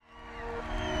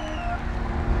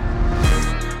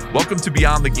Welcome to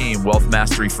Beyond the Game, Wealth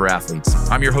Mastery for Athletes.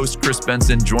 I'm your host, Chris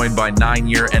Benson, joined by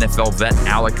 9-year NFL vet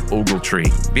Alec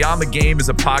Ogletree. Beyond the Game is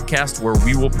a podcast where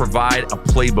we will provide a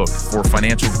playbook for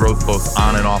financial growth both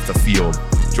on and off the field.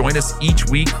 Join us each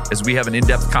week as we have an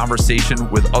in-depth conversation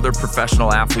with other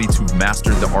professional athletes who've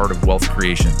mastered the art of wealth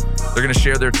creation. They're going to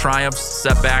share their triumphs,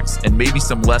 setbacks, and maybe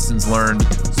some lessons learned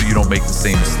so you don't make the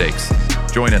same mistakes.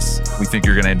 Join us. We think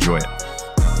you're going to enjoy it.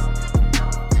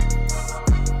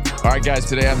 All right, guys,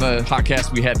 today on the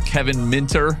podcast, we had Kevin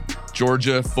Minter,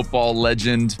 Georgia football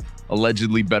legend,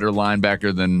 allegedly better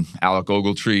linebacker than Alec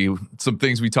Ogletree. Some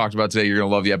things we talked about today, you're going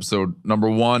to love the episode. Number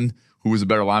one, who was a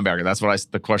better linebacker? That's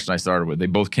the question I started with. They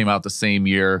both came out the same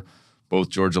year, both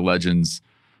Georgia legends,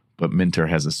 but Minter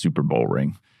has a Super Bowl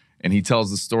ring. And he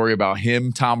tells the story about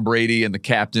him, Tom Brady, and the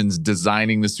captains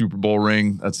designing the Super Bowl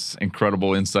ring. That's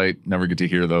incredible insight. Never get to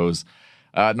hear those.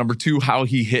 Number two, how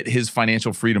he hit his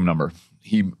financial freedom number.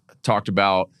 He talked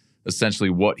about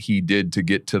essentially what he did to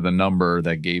get to the number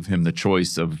that gave him the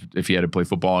choice of if he had to play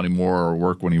football anymore or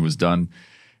work when he was done.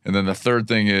 And then the third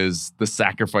thing is the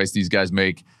sacrifice these guys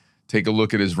make. Take a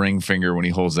look at his ring finger when he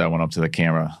holds that one up to the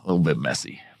camera. A little bit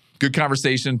messy. Good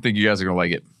conversation. Think you guys are going to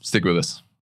like it. Stick with us.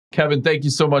 Kevin, thank you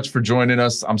so much for joining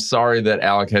us. I'm sorry that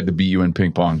Alec had to beat you in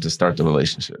ping pong to start the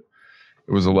relationship.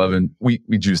 It was 11. We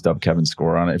juiced up Kevin's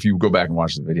score on it. If you go back and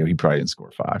watch the video, he probably didn't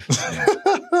score 5.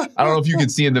 I don't know if you can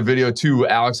see in the video, too,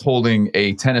 Alex holding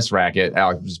a tennis racket.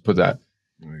 Alex, just put that.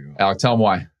 There you go. Alex, tell him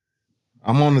why.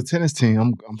 I'm on the tennis team.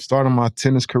 I'm starting my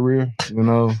tennis career. You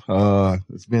know,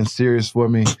 it's been serious for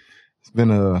me. It's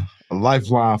been a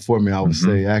lifeline for me, I would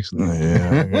say, actually.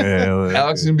 Yeah.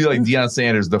 Alex is going to be like Deion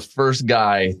Sanders, the first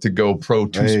guy to go pro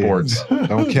two sports.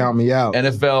 Don't count me out.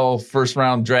 NFL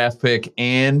first-round draft pick,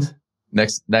 and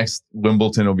next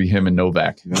Wimbledon will be him and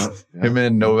Novak. Yeah. Him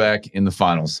and Novak in the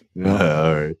finals. Yeah.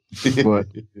 All right. But,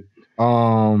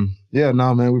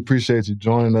 man, we appreciate you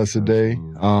joining us today.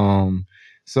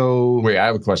 So wait, I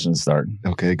have a question to start.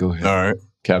 Okay, go ahead. All right.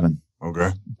 Kevin.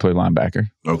 Okay. Played linebacker.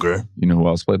 Okay. You know who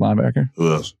else played linebacker?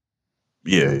 Who else?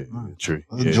 Yeah. True.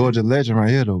 Yeah. Georgia legend right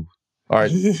here, though. All right.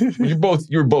 you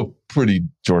were both pretty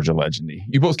Georgia legendy.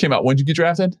 You both came out. When did you get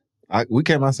drafted? We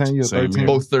came out same year, 13.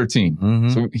 Both 13. Mm-hmm.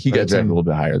 So he got drafted a little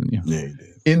bit higher than you. Yeah, he did.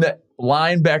 In the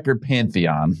linebacker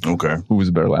pantheon, Okay. who was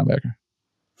a better linebacker?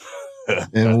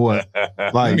 In what?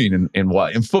 I mean, in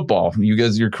what? In football. You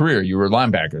guys, your career, you were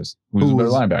linebackers. Who was a better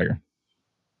linebacker?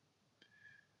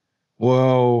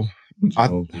 Well, what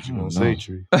you gonna say,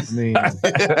 Tree? I mean,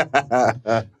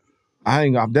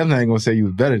 I'm definitely ain't gonna say you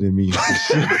was better than me.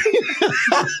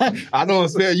 I don't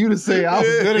expect you to say I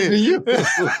was better than you. But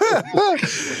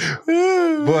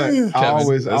Kevin, I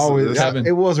always, Kevin,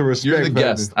 it was a respect. You're the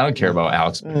guest. I don't care about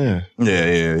Alex. Yeah.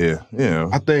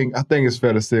 I think it's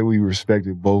fair to say we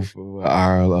respected both of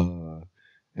our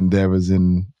endeavors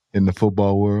in the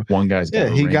football world. One guy's got a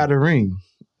ring. He got a ring.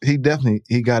 He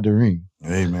got the ring.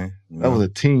 Hey, man. That was a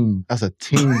team. That's a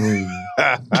team ring.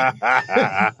 That's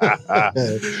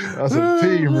a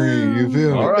team ring. You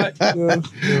feel me? All right.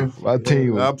 My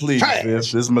team. I'll plead the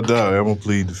fifth. This is my dog. I'm going to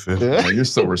plead the fifth. Oh, you're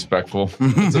so respectful.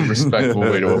 It's a respectful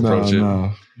way to approach it.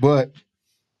 No. But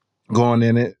going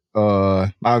in it,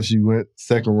 obviously you went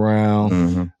second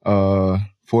round,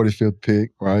 45th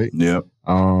pick, right? Yep.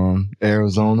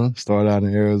 Arizona. Started out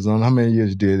in Arizona. How many years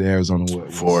you did in Arizona?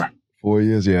 4. 4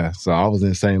 years, yeah. So I was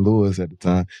in St. Louis at the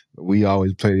time. We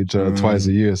always played each other twice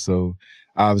a year. So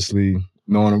obviously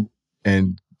knowing him,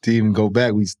 and to even go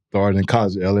back, we started in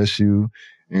college at LSU,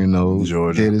 you know,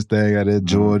 Georgia. Did his thing out at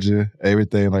Georgia,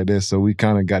 everything like that. So we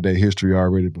kind of got that history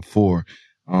already before,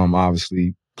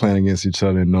 obviously playing against each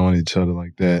other and knowing each other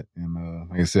like that. And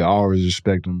like I said, I always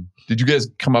respect him. Did you guys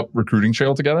come up recruiting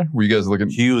trail together? Were you guys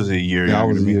looking? He was a year younger. I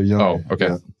was a year younger. Oh, okay.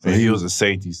 Yeah. So he was a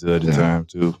safety at the time,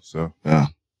 too. So, yeah.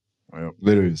 Well,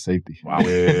 literally safety. Wow.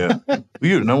 Yeah. Were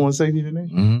you the number one safety today?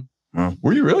 Mm-hmm.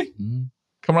 Were you really? Mm-hmm.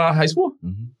 Coming out of high school?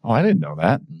 Mm-hmm. Oh, I didn't know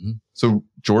that. Mm-hmm. So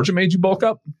Georgia made you bulk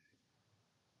up?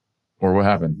 Or what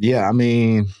happened? Yeah, I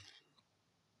mean,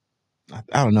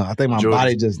 I don't know. I think my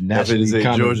body just naturally kind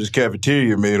of... Georgia's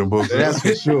cafeteria made him bulk up. That's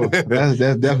for sure. That's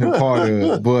definitely part of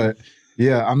it. But,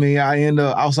 yeah, I mean,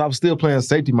 I was still playing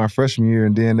safety my freshman year,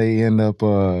 and then they end up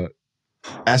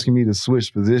asking me to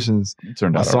switch positions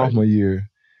my sophomore year.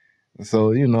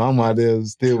 So, you know, I'm out there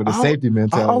still with the safety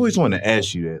mentality. I always want to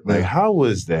ask you that. Like, how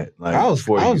was that? Like, I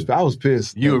was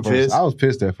pissed. You were pissed? I was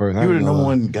pissed at first. You were the number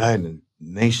one guy in the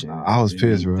nation. I was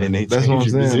pissed, bro. And they That's what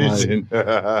I'm saying.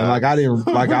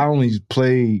 I only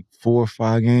played 4 or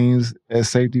 5 games at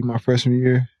safety my freshman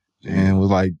year, and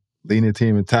was like leading the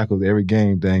team in tackles every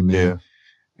game, dang near. Yeah.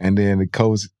 And then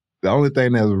the only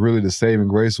thing that was really the saving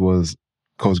grace was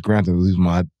Coach Grantham. He was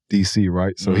my DC,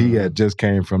 right? So he had just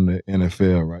came from the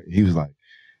NFL, right? He was like,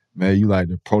 man, you like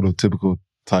the prototypical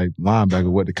type linebacker,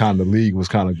 what the kind of league was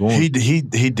kind of going. He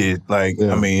did. Like,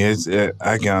 I mean,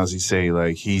 I can honestly say,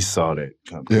 like, he saw that.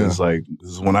 It's like,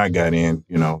 cause when I got in,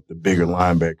 you know, the bigger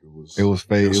linebacker was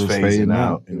phasing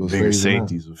out. And the bigger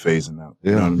safeties were phasing out.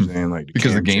 You know what I'm saying? Like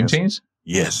because the game changed?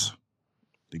 Yes.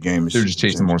 The game is They're just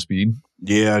chasing more speed?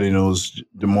 Yeah, then it was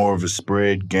the more of a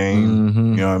spread game.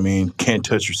 You know what I mean? Can't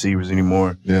touch receivers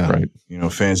anymore. Yeah. Right. You know,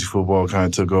 fantasy football kind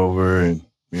of took over, and,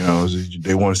 you know,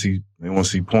 they want to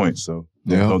see points, so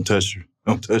don't touch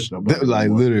nobody. Like,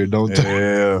 literally, don't touch.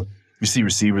 Yeah. You see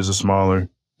receivers are smaller.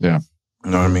 Yeah.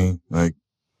 You know what I mean? Like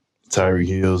Tyreek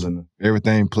Hills and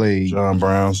everything played. John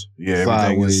Browns. Yeah,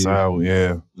 everything is sideways.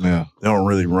 Yeah. Yeah. They don't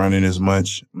really run in as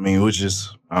much. I mean, which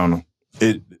is, I don't know.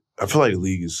 I feel like the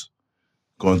league is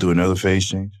going through another phase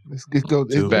change. Let's go.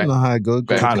 You know how it goes.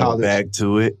 Kind of back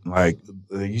to it. Like,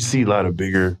 you see a lot of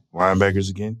bigger linebackers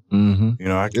again. You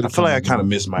know, I feel like I kind of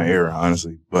missed my era,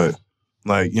 honestly. But,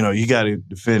 like, you know, you got to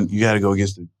defend. You got to go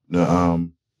against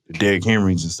the Derrick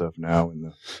Henrys and stuff now.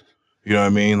 And you know what I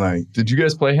mean? Like, did you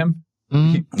guys play him?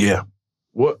 Yeah.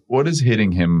 What is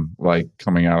hitting him like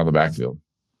coming out of the backfield?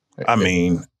 I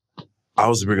mean, I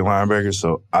was a bigger linebacker,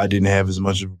 so I didn't have as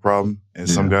much of a problem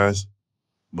as some guys.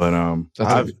 But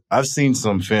I've seen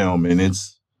some film, and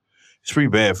it's pretty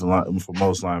bad for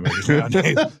most linebackers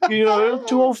nowadays. You know,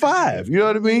 205. You know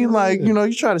what I mean? Like, you know,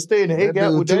 you try to stay in the A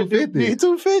gap with that 250.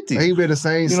 250. He been the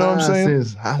same size, you know what I'm saying?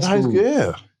 Since high school.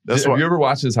 Yeah. Have you ever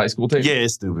watched his high school tape? Yeah,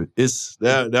 it's stupid. It's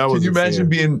that was. Can you imagine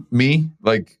being me,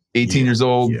 like 18 years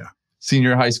old? Yeah.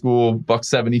 Senior high school,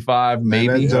 $175, maybe.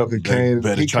 Man, that joker came.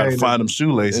 Better try to find them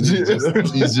shoelaces.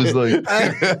 He's just like,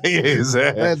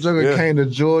 exactly. That joker came to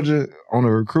Georgia on a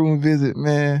recruiting visit,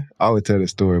 man. I always tell this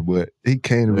story, but he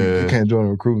came to join a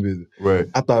recruiting visit. Right.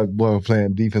 I thought the boy was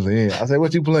playing defensive end. I said,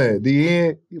 "What you playing? D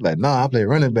end?" He's like, "Nah, I play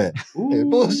running back." Hey,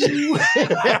 bullshit.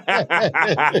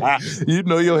 You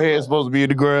know your head's supposed to be in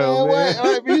the ground, man.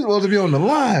 He's supposed to be on the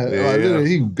line. Yeah. Like, literally,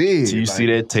 he big. So you see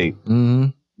that tape.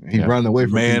 He running away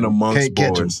from man people. amongst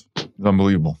Can't boys. Catch him. it's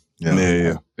unbelievable.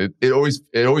 Yeah. It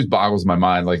always boggles my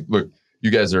mind. Like, look,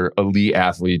 you guys are elite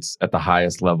athletes at the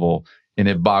highest level, and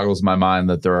it boggles my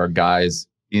mind that there are guys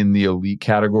in the elite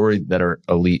category that are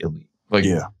elite. Like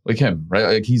him, right?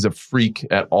 Like, he's a freak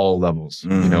at all levels. You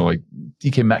know, like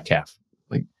DK Metcalf.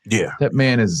 Like, that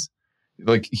man is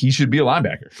like, he should be a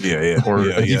linebacker. Or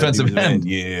a defensive end.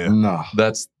 Yeah. No.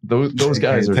 That's those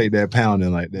guys are take that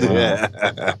pounding like that.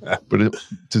 Yeah. But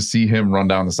to see him run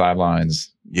down the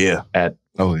sidelines at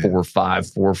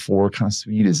 4.5, 4.4 kind of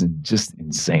speed is just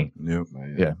insane.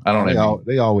 Yeah. I don't know.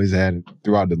 They always had it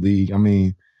throughout the league. I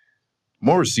mean,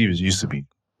 more receivers used to be,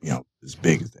 you know, as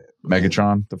big as that.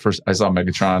 Megatron, I saw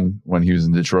Megatron when he was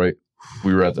in Detroit.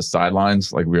 We were at the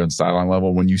sidelines, like we were on sideline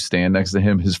level. When you stand next to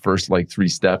him, his first like 3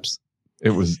 steps, he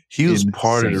was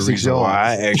part of the reason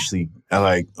why I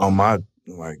like on my,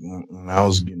 like, when I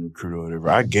was getting recruited or whatever,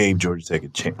 I gave Georgia Tech a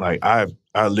chance. Like, I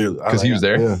literally, because he was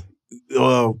there. Yeah.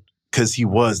 Well, because he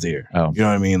was there. Oh. You know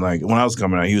what I mean? Like, when I was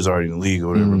coming out, he was already in the league or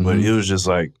whatever. But it was just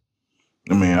like,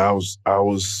 I mean, I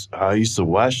used to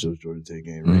watch those Georgia Tech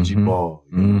games. Reggie Ball,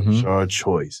 you know, Rashard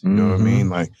Choice. You know what I mean?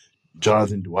 Like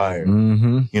Jonathan Dwyer.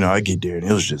 You know, I get there and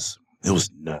it was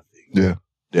nothing. Yeah.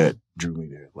 That drew me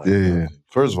there. Like,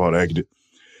 first of all,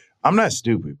 I'm not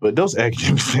stupid, but those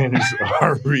academic standards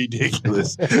are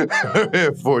ridiculous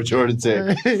for Georgia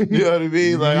Tech. You know what I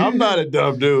mean? Like, I'm not a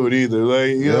dumb dude either.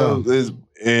 Like, you know,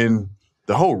 and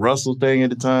the whole Russell thing at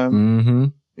the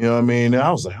time, you know what I mean?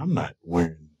 I was like, I'm not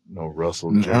wearing no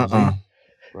Russell jersey.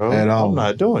 Bro, at all. I'm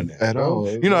not doing that. At all.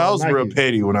 You know, I was real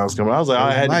petty when I was coming. I was like,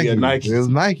 I had to get a Nike. It was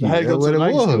Nike. I had to go to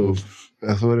Nike school.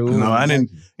 That's what it was. No, I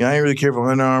didn't really care for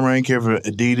Under Armour. I didn't care for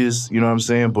Adidas. You know what I'm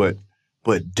saying? But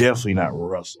definitely not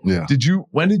Russell. Yeah.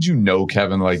 When did you know,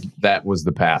 Kevin, like that was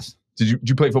the path? Did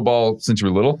you play football since you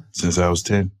were little? Since I was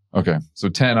 10. Okay. So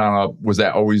 10 on up, was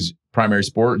that always primary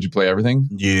sport? Did you play everything?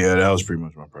 Yeah, that was pretty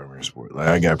much my primary sport. Like,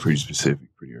 I got pretty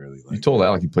specific pretty early. Like, you told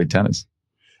Alec you played tennis.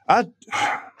 I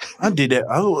did that.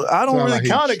 I don't really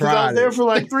count it because I was there for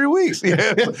like 3 weeks.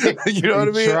 Yeah. You know what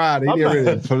I mean? Tried it. He didn't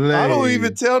really play. I don't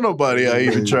even tell nobody I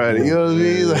even tried it. You know what I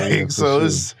mean? Like, so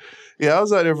it's I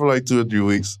was out there for like 2 or 3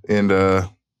 weeks, and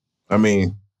I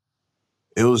mean,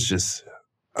 it was just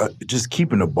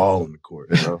keeping the ball in the court.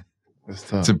 You know? It's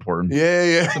tough. It's important.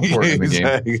 Yeah, it's important in the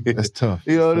game. It's tough.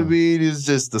 You know what I mean? It's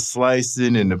just the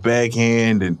slicing and the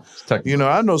backhand, and you know,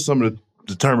 I know some of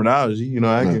the terminology. You know,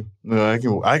 I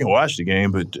can watch the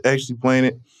game, but actually playing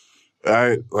it,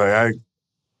 I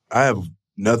have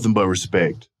nothing but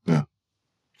respect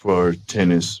for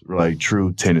tennis, like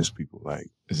true tennis people. Like,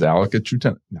 is Alec a true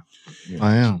tennis? No,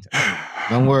 I am.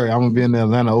 Don't worry, I'm gonna be in the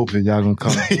Atlanta Open. Y'all gonna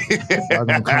come. Y'all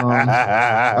gonna come.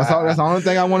 That's the only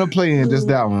thing I want to play in. Just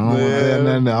that one. I don't want to play in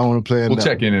nothing. I want to play in. We'll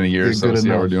check in a year or so, see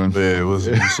how we're doing. Yeah, we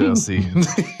shall see.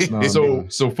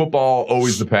 So football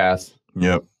always the path.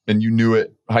 Yep. And you knew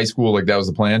it high school, like that was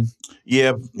the plan?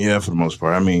 Yeah, for the most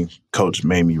part. I mean, coach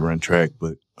made me run track,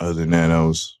 but other than that, I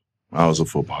was a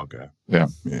football guy. Yeah.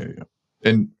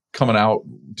 And coming out,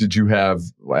 did you have?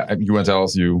 You went to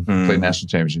LSU, played national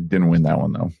championship, didn't win that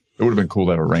one though. It would have been cool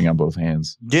to have a ring on both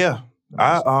hands. Yeah,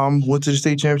 I went to the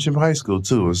state championship in high school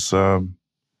too. It was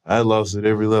I lost at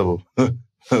every level. Up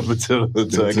until I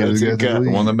got to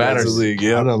the one that matters.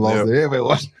 Yeah, I done lost it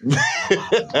everywhere.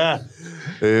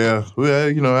 Yeah,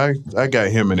 well, I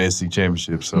got him an SC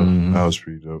championship, so that was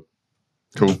pretty dope.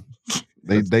 Cool.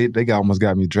 They almost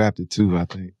got me drafted too. I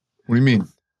think. What do you mean?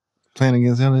 Playing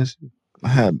against LSU, I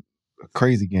had a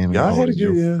crazy game. Yeah, I had a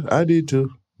good. Yeah, I did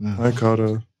too. Yeah. I caught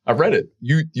a. I read it.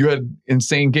 You had an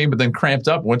insane game, but then cramped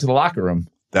up, went to the locker room.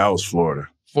 That was Florida.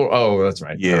 Oh, that's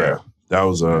right. Yeah, right. That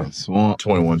was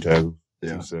 21 tackle.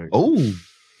 Yeah. Oh.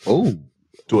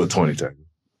 To a 20 tackle.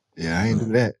 Yeah, I ain't do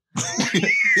that.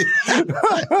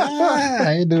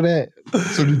 I ain't do that.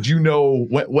 So did you know,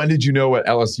 when did you know at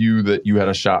LSU that you had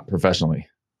a shot professionally?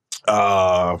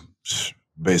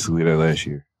 Basically that last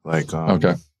year. Like,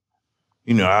 okay.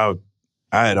 I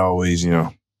had always,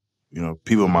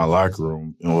 people in my locker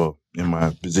room, well, in my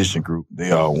position group,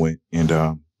 they all went.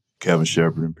 And Kevin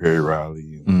Shepard and Perry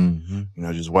Riley, and,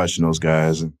 just watching those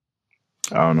guys. And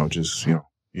I don't know, just, in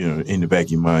the back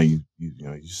of your mind,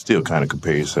 you still kind of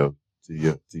compare yourself to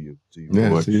your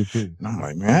boy. And I'm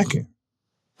like, man,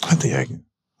 I think I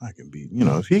can beat,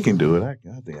 if he can do it, I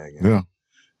think I can. Yeah.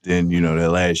 Then,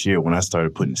 that last year when I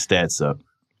started putting stats up,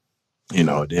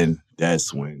 then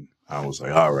that's when I was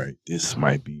like, all right, this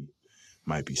might be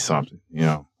something,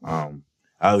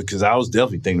 because I was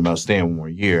definitely thinking about staying one more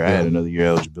year. I had another year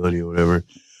eligibility or whatever,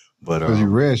 but because you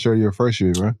redshirt your first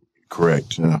year, right?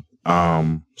 Correct. Yeah.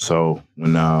 So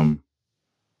when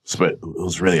but it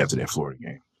was really after that Florida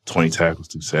game, 20 tackles,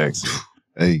 2 sacks.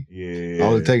 Hey, yeah, I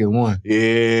was taking one. Yeah,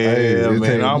 hey,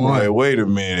 man. I'm like, wait a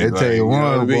minute. They take one, you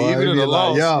know what I mean? Even in the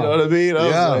loss, you know what I mean?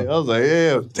 I was like,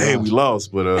 yeah, damn, we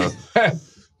lost, but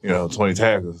 20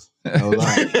 tackles. No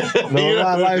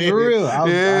lie, for real.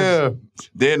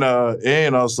 Then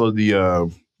and also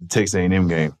the Texas A&M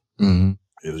game. Mm-hmm.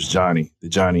 It was the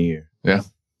Johnny year. Yeah,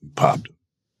 we popped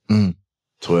him.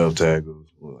 12 tackles,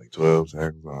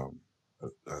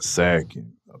 a sack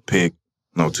and a pick.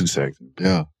 No, 2 sacks.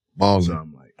 Yeah, balls. So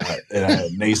I'm like, and I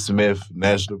had Nate Smith,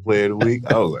 National Player of the Week.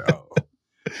 I was like,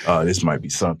 oh, this might be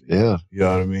something. Yeah, you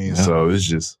know what I mean. Yeah. So it's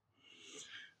just.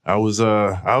 I was,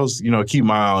 keep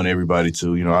my eye on everybody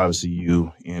too. Obviously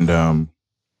you and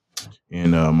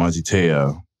Monty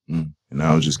Teo, and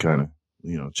I was just kind of,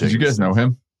 checking. Did you guys know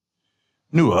him?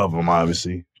 Knew of him,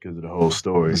 obviously, because of the whole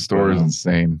story. The story is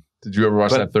insane. Did you ever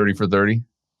watch that 30 for 30?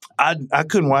 I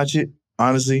couldn't watch it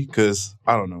honestly because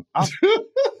I don't know.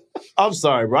 I'm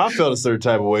sorry, bro. I felt a certain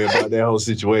type of way about that whole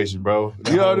situation, bro.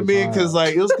 You know what I mean? Because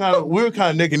like it was we were kind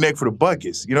of neck and neck for the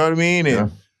buckets. You know what I mean?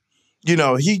 And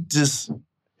he just.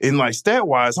 And like stat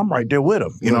wise, I'm right there with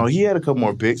him. He had a couple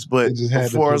more picks, but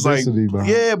before it's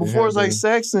like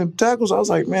sacks and tackles, I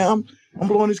was like, man, I'm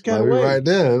blowing this cat away right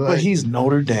there. But he's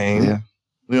Notre Dame. Yeah.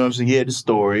 You know what I'm saying? He had the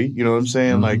story. You know what I'm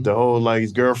saying? Mm-hmm. Like the whole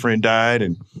his girlfriend died,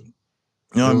 and you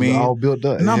know what I mean? All built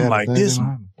up. And I'm like, this.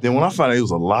 Then when I found out it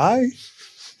was a lie,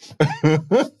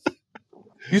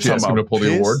 you talking about to pull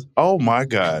the award? Oh my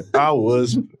God, I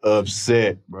was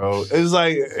upset, bro. It was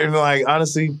like,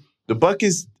 honestly, the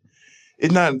buckets.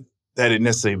 It's not that it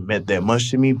necessarily meant that much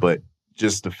to me, but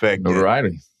just the fact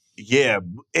notoriety. Yeah,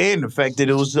 and the fact that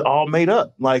it was all made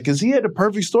up. Like, because he had the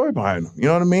perfect story behind him. You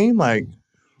know what I mean? Like,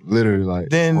 literally, like.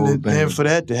 Then for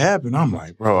that to happen, I'm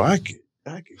like, bro, I could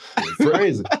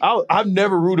crazy. I've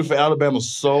never rooted for Alabama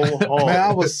so hard. Man,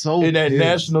 I was so in that pissed.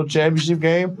 National championship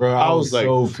game. Bro, I was like,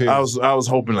 so pissed. I was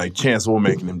hoping like Chance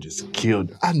Womack them just killed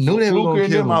him. I knew they were gonna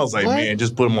kill him. I was like, man,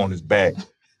 just put him on his back.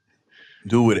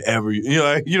 Do whatever you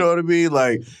know what I mean?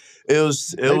 Like they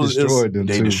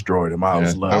destroyed him. I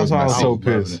was loving it. I was so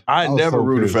pissed. I never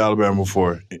rooted for Alabama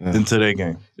before until that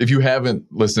game. If you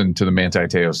haven't listened to the Manti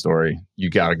Te'o story, you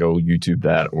got to go YouTube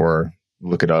that or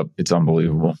look it up. It's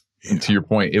unbelievable. Yeah. And to your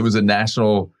point, it was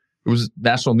national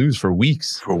news for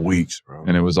weeks. For weeks, bro.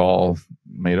 And it was all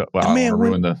made up. Wow, man,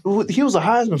 he was a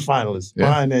Heisman finalist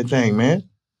behind that thing, man.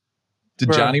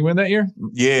 Did Johnny win that year?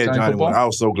 Yeah, Johnny won. I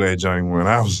was so glad Johnny won.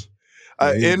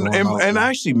 And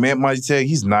actually, Matt might say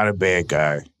he's not a bad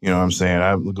guy. You know what I'm saying?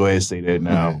 I'll go ahead and say that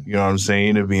now. You know what I'm saying? He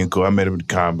ended up being cool. I met him at the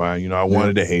combine. You know, I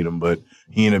wanted to hate him, but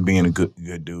he ended up being a good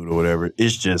dude or whatever.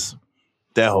 It's just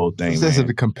that whole thing, it's man. just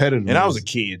the competitive. And I was a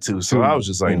kid, too, so I was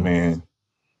just like, man,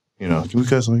 you know, can we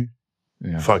cuss on here?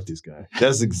 Yeah. Fuck this guy.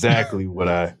 That's exactly what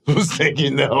I was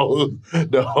thinking the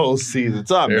whole season.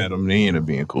 So I met him and he ended up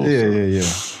being cool. Yeah.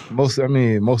 Most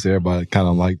everybody kind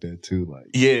of like that too. Like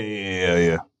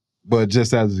yeah. But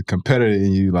just as a competitor,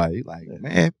 and you like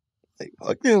man,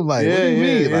 fuck him. Like, what do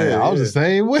you mean? I was the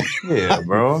same way. Yeah,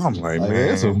 bro. I'm like man,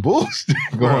 there's some bullshit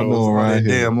going on around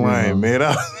here. Damn lying, man.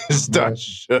 I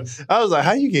was like,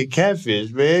 how you get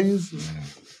catfish, man?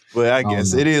 But I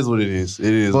guess it is what it is.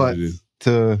 It is what it is.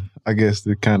 To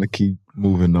kind of keep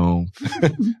moving on,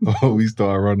 we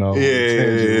start running off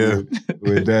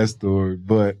with that story.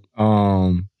 But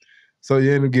so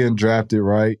you ended up getting drafted,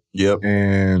 right? Yep.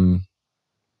 And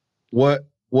what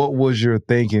was your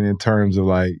thinking in terms of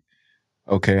like,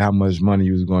 okay, how much money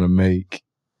you was going to make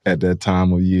at that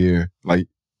time of year? Like,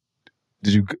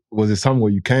 was it something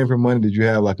where you came from money? Did you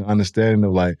have like an understanding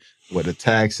of like what the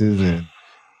taxes and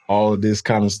all of this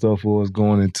kind of stuff was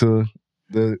going into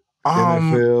the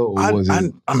NFL, or was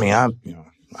it?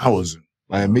 I wasn't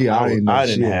like me. I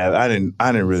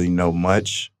didn't really know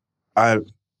much. I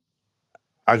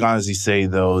can honestly say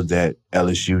though that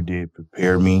LSU did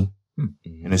prepare me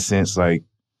in a sense. Like,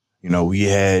 you know, we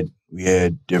had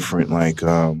different like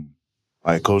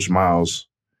Coach Miles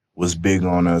was big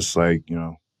on us, like, you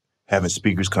know, having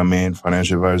speakers come in,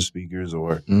 financial advisor speakers,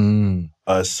 or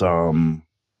us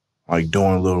like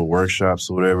doing little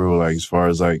workshops or whatever. Like as far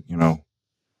as like, you know,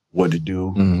 what to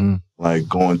do, like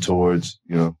going towards,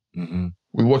 you know.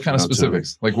 With what kind of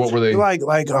specifics? Like what were they? Like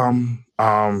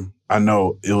I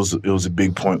know it was a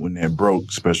big point when that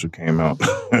Broke special came out.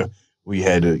 We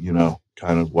had to, you know,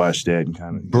 kind of watch that and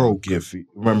kind of Broke.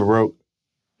 Remember Broke?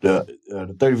 The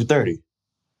 30 for 30.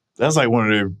 That's like one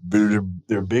of their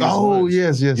biggest ones. Oh,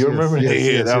 yes. You remember that?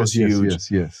 Yeah, that was huge.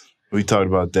 Yes. We talked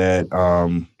about that.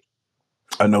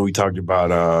 I know we talked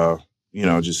about you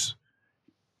know, just,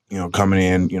 you know, coming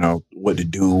in, you know, what to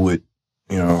do with,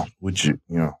 you know, with you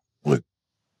know, with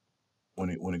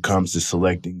when it comes to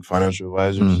selecting financial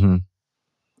advisors.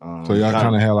 So y'all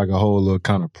kind of had like a whole little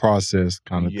kind of process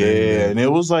kind of thing. Yeah, and it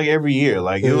was like every year.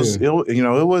 Like it was, you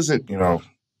know, it wasn't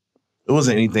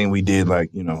anything we did like,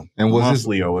 you know, and was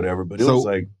monthly or whatever, but it was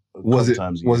like was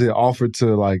it offered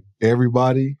to like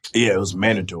everybody? Yeah, it was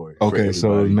mandatory. Okay,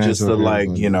 so it was mandatory just to like,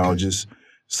 you know, just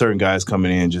certain guys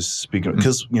coming in just speaking,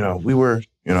 because, you know, we were,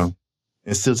 you know,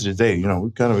 and still to this day, you know, we're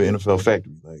kind of an NFL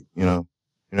factory. Like, you know,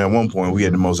 at one point we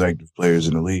had the most active players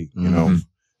in the league, you know,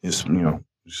 it's, you know,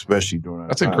 especially during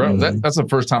That's incredible. That's the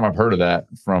first time I've heard of that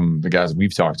from the guys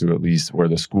we've talked to, at least, where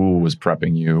the school was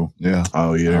prepping you. Yeah.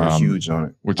 Oh, yeah, they were huge on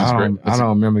it. Which is great. I don't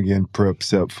remember getting prepped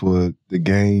except for the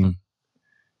game.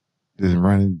 Just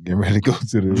getting ready to go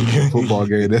to the football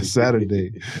game that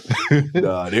Saturday.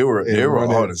 Nah, they were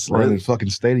honest. Running fucking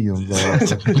stadiums.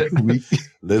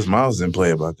 Liz Miles didn't play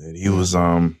about that. He was,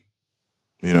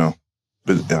 you know,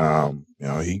 but you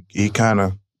know, he kind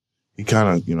of,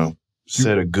 you know,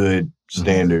 set a good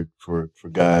standard for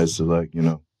guys to like, you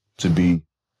know, to be.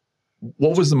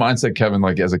 What was the mindset, Kevin,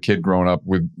 like as a kid growing up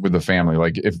with the family?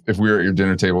 Like if we were at your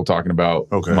dinner table talking about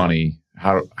money,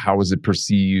 how was it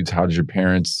perceived? How did your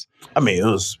parents? I mean, it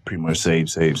was pretty much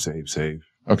save.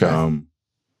 Okay.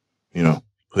 You know,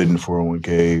 put in the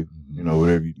 401k, you know,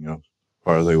 whatever, you know, as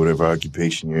far as like whatever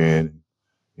occupation you're in,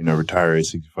 you know, retire at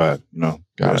 65, you know.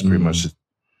 That's pretty much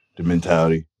the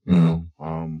mentality, you know.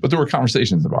 But there were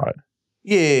conversations about it.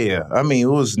 Yeah. I mean,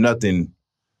 it was nothing,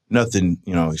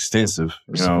 you know, extensive.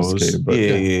 You know, it was,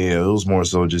 yeah. It was more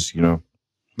so just, you know.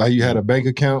 Like you had a bank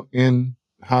account in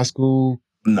high school,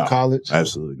 college?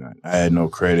 Absolutely not. I had no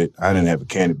credit. I didn't have a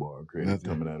candy bar credit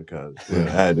coming out of college. Yeah.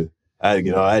 I had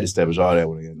to establish all that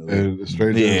when I got into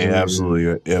it.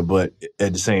 Absolutely. Yeah, but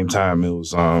at the same time, it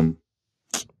was I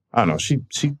don't know. She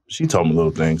told me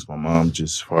little things. My mom,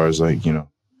 just as far as like, you know,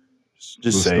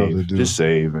 just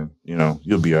save, and you know,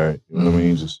 you'll be all right. You know what I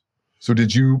mean? So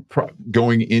did you,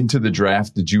 going into the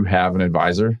draft, did you have an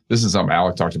advisor? This is something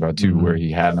Alec talked about too, where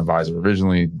he had an advisor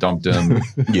originally, dumped him.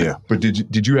 Yeah. But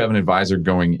did you have an advisor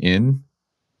going in?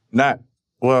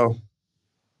 Well,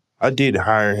 I did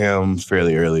hire him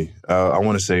fairly early. I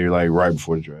want to say like right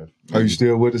before the draft. Are you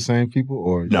still with the same people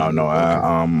or? No. Okay.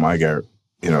 I got,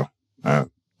 you know,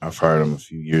 I fired him a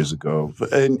few years ago,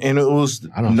 and it was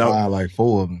I don't fire like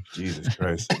 4 of them. Jesus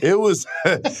Christ! It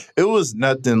was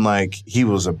nothing like he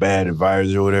was a bad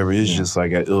advisor or whatever. It's just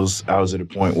like I was at a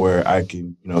point where I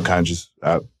can, you know, kind of just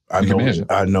I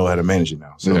I know how to manage it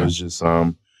now. So it's just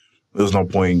there was no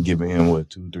point in giving him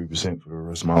 2-3% for the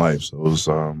rest of my life. So it was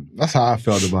that's how I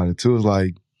felt about it too. It was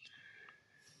like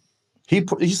he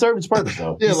served his purpose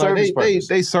though. Yeah,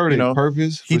 they served their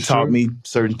purpose. He taught me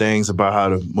certain things about how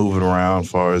to move it around,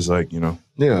 as far as like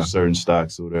certain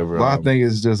stocks or whatever. Well, I think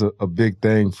it's just a big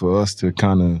thing for us to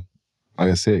kind of,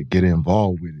 like I said, get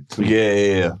involved with it too.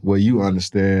 Yeah. Where you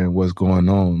understand what's going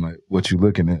on, like what you're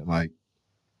looking at. Like,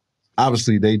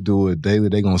 obviously, they do it daily.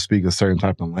 They're going to speak a certain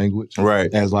type of language.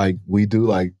 Right. As like we do,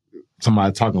 like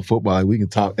somebody talking football, like we can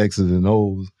talk X's and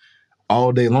O's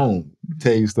all day long,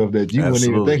 tell you stuff that you wouldn't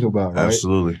even think about, right?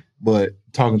 Absolutely. But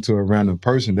talking to a random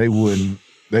person, they wouldn't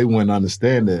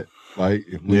understand that. Like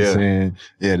if we're saying,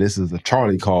 this is a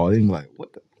Charlie call, they'd be like,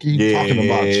 what the you talking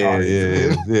about, Charlie?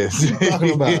 Yeah.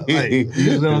 Talking about, like,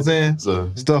 you know what I'm saying?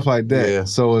 So, stuff like that. Yeah.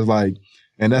 So it's like,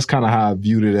 and that's kind of how I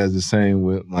viewed it, as the same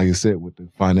with, like I said, with the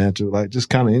financial, like just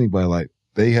kind of anybody. Like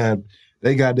they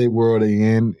got their world they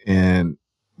in, and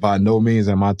by no means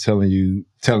am I telling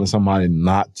somebody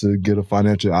not to get a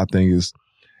financial. I think is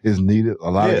needed.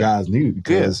 A lot of guys need it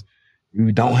because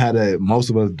we don't have that. Most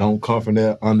of us don't come from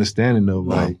that understanding of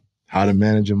like how to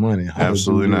manage your money.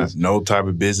 Absolutely not. No type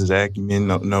of business acumen.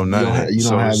 No, none of that. You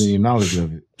don't have any knowledge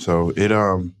of it. So it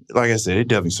like I said, it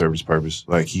definitely served its purpose.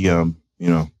 Like he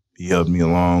he helped me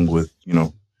along with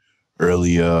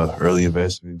early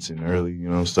investments and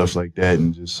early stuff like that,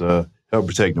 and just help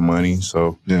protect the money.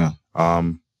 So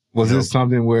was this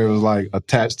something where it was like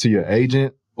attached to your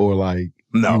agent, or like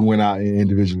you went out and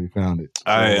individually found it?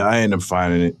 I ended up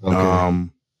finding it. Okay.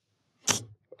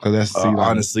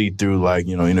 Honestly, through like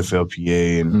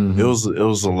NFLPA, and it was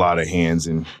a lot of hands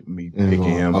in me picking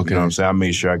him. Okay. You know what I'm saying? I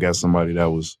made sure I got somebody that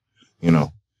was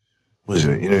was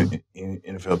it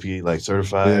NFLPA like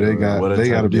certified? Yeah, they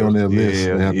got to be on their list.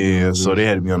 Yeah. So they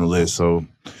had to be on the list. So,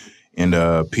 and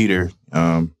Peter,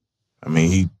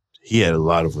 he had a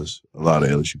lot of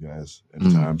LSU guys at the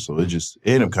time. So it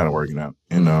ended up kind of working out.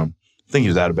 And I think he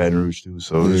was out of Baton Rouge too.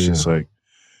 So it's just like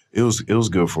it was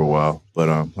good for a while. But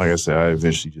like I said, I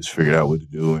eventually just figured out what to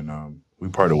do, and we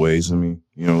parted ways. I mean,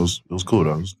 it was cool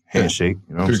though. It was handshake.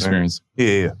 Good experience.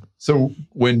 Yeah. So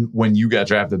when you got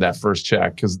drafted, that first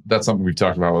check, because that's something we've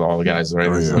talked about with all the guys,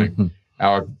 right? It's like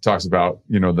Alec talks about,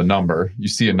 the number. You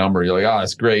see a number, you're like, oh,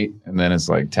 that's great. And then it's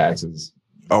like taxes.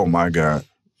 Oh, my God.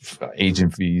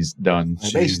 Agent fees done.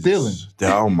 They stealing.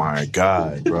 Oh, my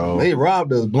God, bro. They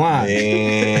robbed us blind.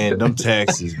 Man, them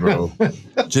taxes, bro.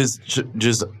 Just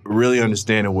really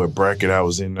understanding what bracket I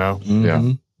was in now. Mm-hmm.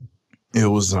 Yeah. It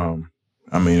was,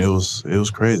 it was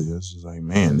crazy. It's just like,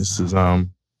 man, this is,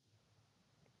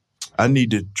 I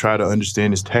need to try to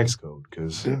understand this tax code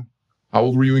because. Yeah. How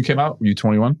old were you when you came out? Were you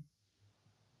 21?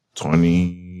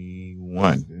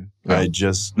 21. Yeah.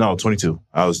 22.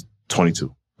 I was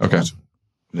 22. Okay.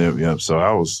 Yeah. So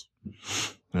I was,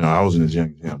 I wasn't as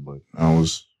young as him, but I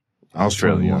was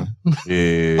fairly young.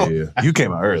 Yeah. You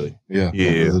came out early. Yeah.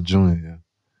 I was a junior.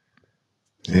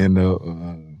 Yeah.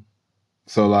 And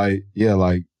so like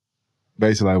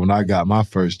basically like when I got my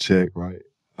first check, right,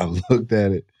 I looked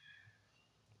at it.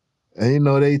 And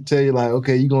they tell you like,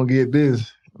 okay, you're going to get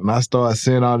this. And I started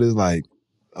seeing all this like,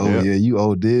 you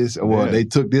owe this. Well, they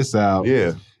took this out.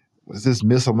 Yeah. Was this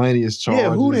miscellaneous charges?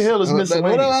 Yeah, who the hell is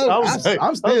miscellaneous?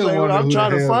 I'm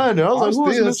trying to find it. I was like,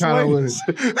 who is miscellaneous?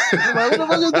 I'm like, what the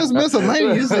fuck is this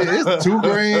miscellaneous? It's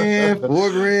 $2,000,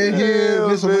 $4,000 here,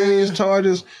 miscellaneous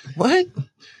charges. What?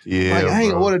 Yeah, like I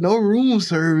ain't ordered no room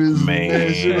service,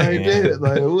 man. Shit like that.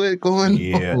 Like what going on?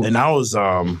 Yeah, and I was,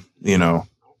 don't get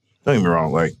me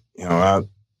wrong, like. I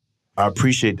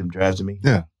appreciate them drafting me.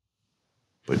 Yeah.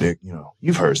 But they,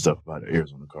 you've heard stuff about the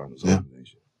Arizona Cardinals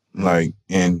organization. Like,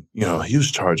 and he was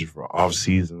charging for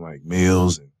off-season like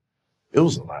meals, and it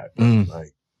was a lot.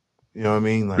 Like, you know what I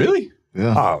mean? Like, really?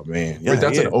 Yeah. Oh man. Yeah, wait,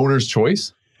 that's an owner's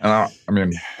choice? And I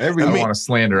don't want to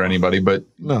slander anybody, but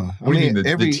no.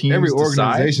 Every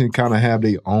organization kind of have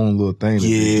their own little thing.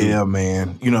 Yeah,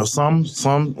 man.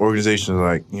 Some organizations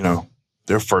like,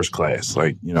 they're first class.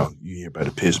 Like, you hear about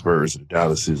the Pittsburghs and the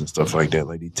Dallases and stuff like that.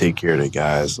 Like, they take care of their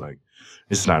guys. Like,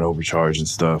 it's not overcharging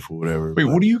stuff or whatever. Wait,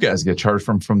 what do you guys get charged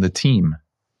from the team?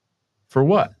 For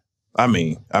what? I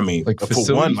mean, like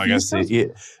for one, like I said,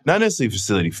 not necessarily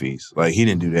facility fees. Like, he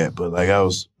didn't do that, but like I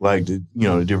was like the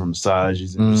different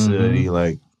massages in the facility.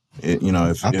 Like, I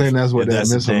think that's what that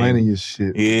miscellaneous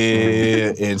shit.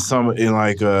 Yeah,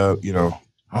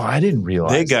 Oh, I didn't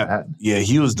realize that. Yeah,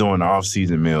 he was doing the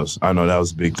off-season meals. I know that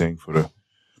was a big thing for the. What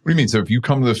do you mean? So if you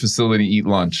come to the facility, eat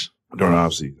lunch during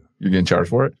off-season, you're getting charged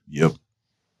for it? Yep.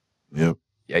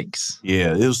 Yikes.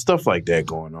 Yeah, it was stuff like that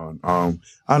going on.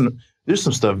 There's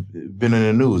some stuff been in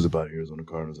the news about Arizona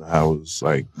Cardinals and how it was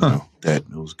like, that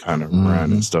it was kind of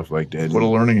around and stuff like that. What a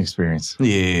learning experience.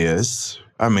 Yeah,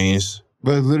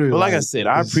 but literally, but like I said,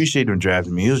 I appreciate them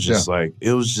drafting me. It was just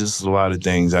it was just a lot of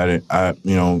things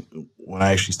when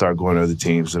I actually started going to other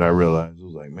teams that I realized it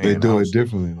was like, man, they do it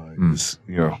differently.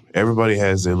 Like, everybody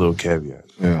has their little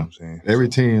caveats. You know what I'm saying? Every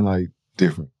team like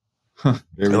different.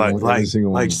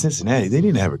 Like Cincinnati, they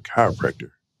didn't have a chiropractor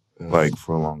like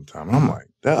for a long time. And I'm like,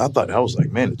 I thought that was like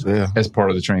mandatory. As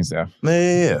part of the train staff.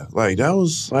 Yeah, like that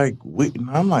was like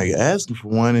I'm like asking for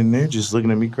one, and they're just looking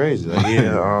at me crazy. Like,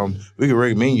 we could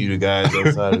recommend you to guys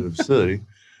outside of the facility.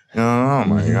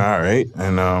 I'm like, all right,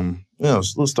 and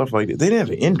little stuff like that. They didn't have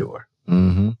an indoor.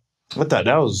 I thought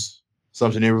that was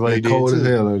something everybody did. It's cold too. as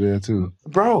hell over there too,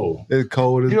 bro. It's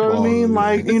cold as you know what I mean?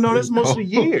 Like that's most of the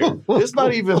year. It's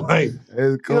not even like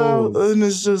it's cold, and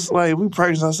it's just like we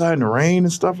practice outside in the rain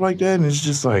and stuff like that, and it's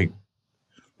just like.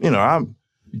 You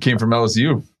came from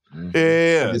LSU. And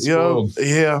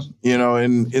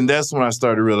that's when I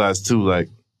started to realize too, like,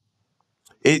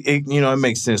 it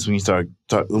makes sense when you start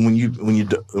when you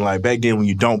like back then when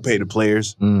you don't pay the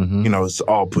players, it's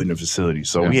all put in the facility.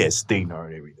 So we had Stignar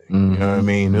and everything. You know what I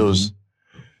mean? It was,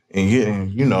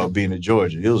 and being in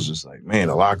Georgia, it was just like, man,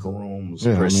 the locker room was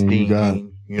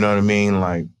pristine. You know what I mean?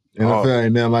 Like, NFL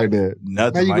ain't nothing like that.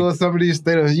 Nothing. Now you go to some of these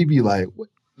stadiums, you be like, what?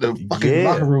 The fucking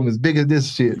locker room is big as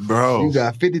this shit. Bro. You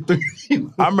got 53.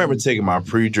 I remember taking my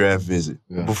pre-draft visit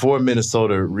before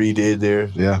Minnesota redid their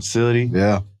facility.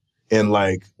 Yeah. And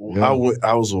like I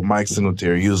was with Mike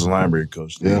Singletary. He was a linebacker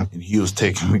coach there, and he was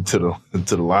taking me to the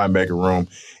linebacker room,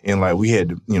 and like we had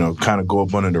to kind of go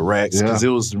up under the racks because it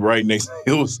was right next.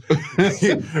 It was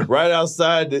right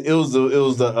outside. It was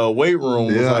the weight room.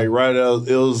 It was like right out.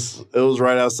 It was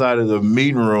right outside of the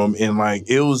meeting room, and like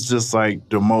it was just like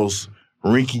the most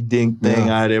rinky-dink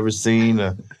thing I'd ever seen.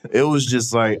 It was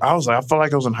just like I felt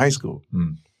like I was in high school.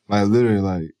 Like literally,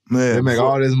 like they make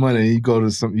all this money. And you go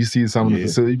to you see some of the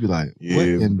facility, you be like, what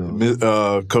in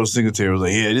the? Coach Singletary was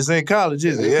like, this ain't college,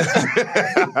 is it?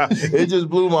 It just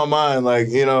blew my mind, like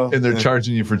And they're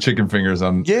charging you for chicken fingers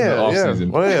on the off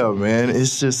season. Well, man,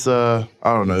 it's just I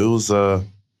don't know.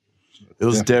 It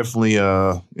was definitely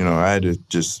I had to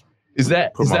just. Is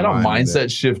that a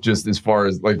mindset shift just as far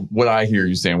as like what I hear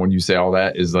you saying when you say all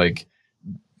that is like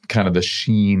kind of the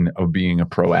sheen of being a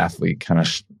pro athlete kind of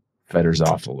feathers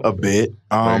off a little bit.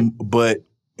 Right? But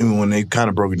when they kind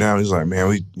of broke it down, it's like, man,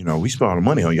 we spent all the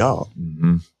money on y'all.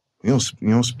 You don't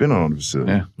spend it on the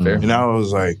facility. Yeah, fair. And I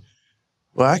was like,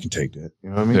 well, I can take that. You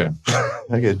know what I mean? Yeah.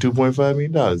 I get $2.5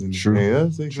 million. True.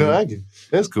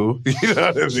 That's cool. You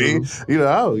know what I mean?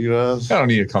 I don't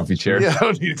need a comfy chair. Yeah, I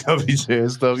don't need a comfy chair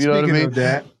and stuff. You know what I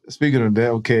mean? Speaking of that,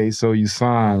 okay, so you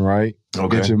sign, right?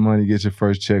 Okay. Get your money, get your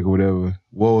first check or whatever.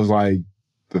 What was like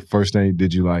the first thing?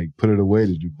 Did you like put it away?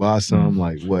 Did you buy something?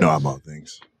 Like what? No, I bought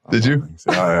things. Did you?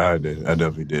 I did. I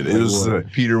definitely did. It was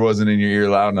Peter wasn't in your ear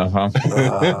loud enough, huh?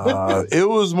 It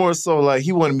was more so like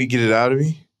he wanted me to get it out of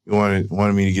me. He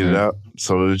wanted me to get it out.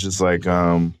 So it was just like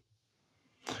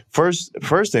first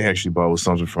thing I actually bought was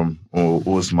something from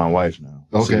was my wife now.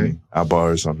 Okay. Sydney. I bought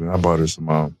her something. I bought her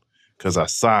some because I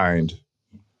signed.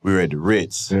 We were at the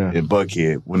Ritz in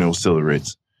Buckhead when it was still the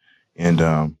Ritz. And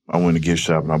I went to gift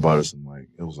shop and I bought her some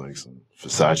it was like some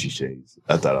Versace shades.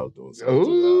 I thought I was doing something.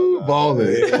 Ooh,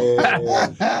 ballin'.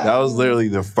 That was literally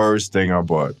the first thing I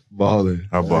bought. Ballin'.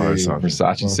 I bought her something.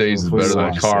 Versace shades is better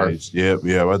than a car. Yep.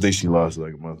 I think she lost it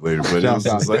like a month later. But it was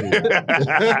just like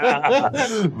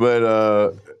but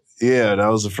that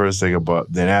was the first thing I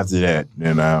bought. Then after that,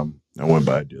 I went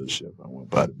by a dealership. I went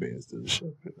by the Benz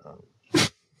dealership.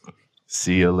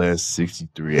 CLS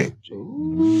 63 AMG.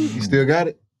 You still got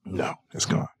it? No, it's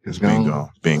gone. It's been gone.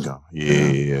 Been gone.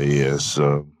 Yeah.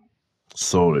 So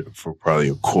sold it for probably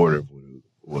a quarter of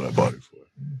what I bought it for.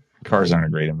 Cars aren't a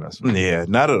great investment. Yeah,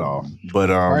 not at all. But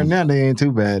right now they ain't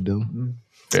too bad though.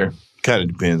 Fair. Kind of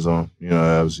depends on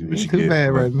obviously what you get. Too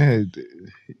bad right now. You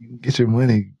can get your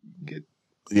money. Get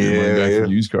your money back for a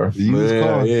used car.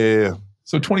 Yeah.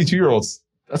 So 22-year-olds.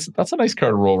 That's a nice car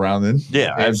to roll around in.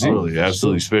 Yeah, absolutely,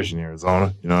 especially in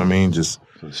Arizona. You know what I mean? Just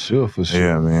for sure.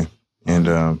 Yeah, man.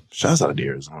 And shouts out to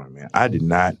Arizona, man. I did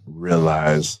not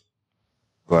realize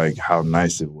like how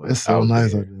nice it was. It's so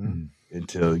nice out there.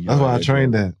 Until that's why I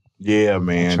trained that. Yeah,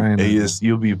 man.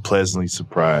 You'll be pleasantly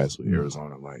surprised with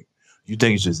Arizona. Like you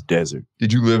think it's just desert.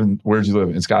 Where'd you live?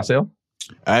 In Scottsdale?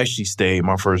 I actually stayed.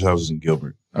 My first house was in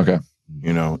Gilbert. Okay.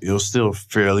 It was still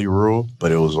fairly rural,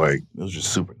 but it was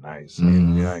just super nice.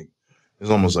 It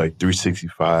was almost like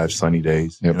 365 sunny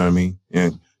days. Yep. You know what I mean?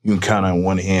 And you can count on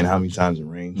one hand how many times it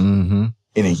rains.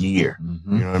 in a year.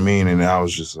 You know what I mean? And I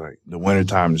was just like, the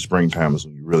wintertime, the springtime is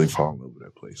when you really fall in love with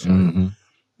that place.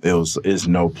 It's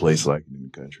no place like it in the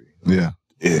country. Yeah.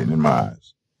 In my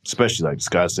eyes. Especially like the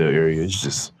Scottsdale area. It's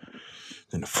just,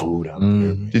 and the food out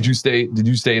there. Did you stay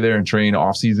there and train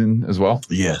off season as well?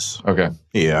 Yes. Okay.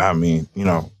 Yeah, I mean,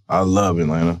 I love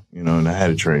Atlanta, and I had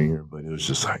to train here, but it was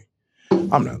just like,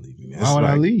 I'm not leaving this. Why would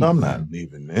I leave? I'm not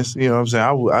leaving this. You know what I'm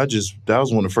saying? That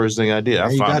was one of the first things I did.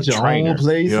 I you found got a your trainer. own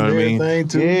place You know and what I mean? everything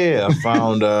too? Yeah, I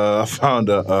found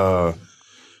a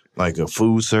like a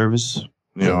food service.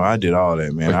 I did all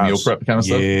that, man. Like meal prep kind of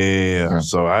stuff? Yeah. Okay.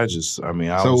 So I was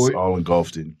all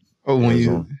engulfed in.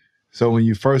 When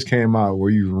you first came out, were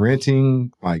you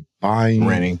renting, like buying?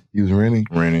 Renting. You was renting?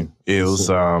 Renting.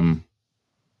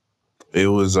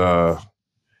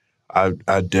 I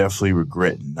definitely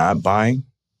regret not buying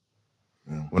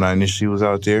when I initially was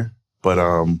out there. But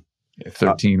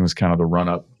 13 was kind of the run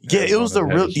up. Yeah, it was the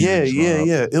real yeah.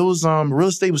 It was real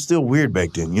estate was still weird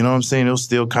back then. You know what I'm saying? It was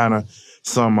still kind of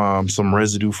some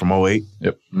residue from 2008.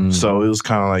 Yep. So it was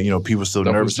kind of like, people still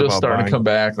stuff nervous was just about starting buying. to come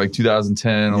back, like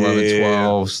 2010, 11,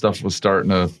 12. Stuff was starting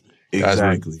to guys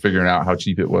were figuring out how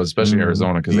cheap it was, especially in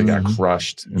Arizona, because they got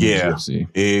crushed in the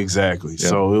GFC. Exactly. Yep.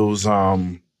 So it was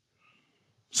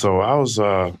so I was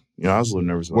I was a little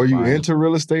nervous about Were you buying. into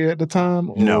real estate at the time?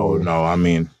 Or? No. I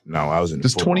mean, no, I was in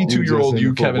Does 22-year-old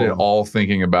you, Kevin, at all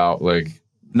thinking about like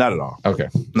not at all. Okay.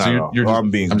 Not so at all. You're just, I'm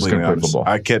being completely honest.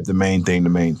 I kept the main thing.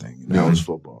 And that was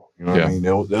football. You know what I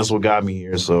mean? That's what got me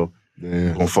here. So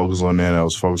I'm gonna focus on that. I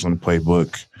was focused on the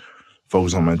playbook,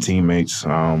 focus on my teammates.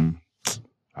 I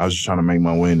was just trying to make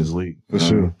my way in this league. For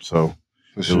sure. So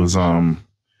it was I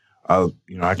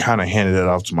kind of handed it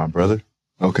off to my brother.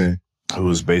 Okay. Who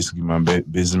was basically my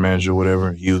business manager or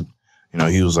whatever. He was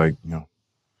like, I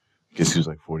guess he was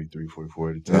like 43,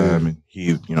 44 at the time. And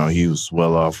he was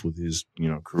well off with his,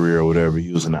 career or whatever.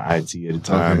 He was in the IT at the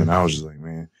time. Okay. And I was just like,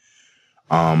 man,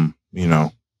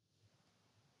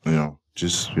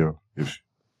 if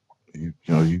you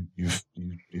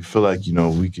feel like,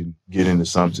 we can get into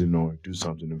something or do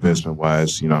something investment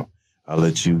wise, I'll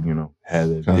let you, have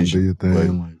that vision. But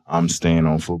I'm staying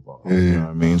on football. You know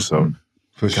what I mean? So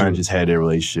kind of just had that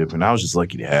relationship, and I was just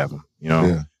lucky to have him,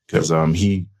 because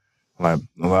he, like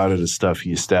a lot of the stuff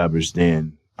he established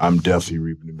then, I'm definitely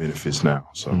reaping the benefits now.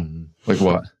 So, like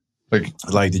what?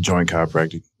 Like the joint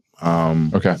chiropractic.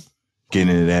 Okay. Getting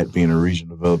into that, being a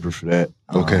regional developer for that.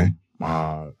 Okay.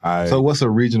 So what's a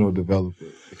regional developer?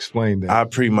 Explain that. I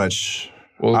pretty much.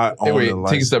 Well, wait,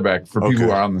 take a step back. For people who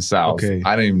are out in the South, I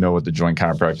didn't even know what the joint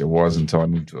chiropractic was until I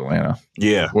moved to Atlanta.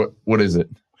 Yeah. What is it?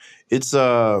 It's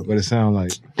what it sound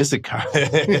like. It's a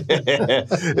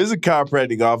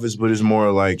chiropractic office, but it's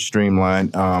more like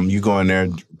streamlined. You go in there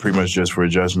pretty much just for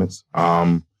adjustments.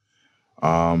 It's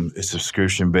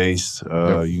subscription based. You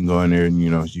can go in there and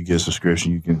you get a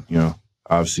subscription. You can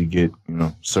obviously get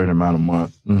a certain amount a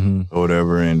month or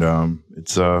whatever, and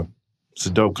it's a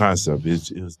dope concept.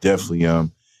 It was definitely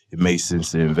it makes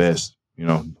sense to invest.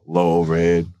 Low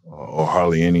overhead or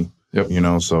hardly any.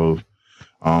 Yep. So.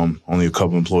 Only a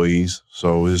couple employees,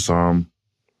 so it's And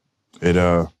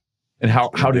how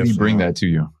did he bring that to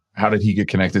you? How did he get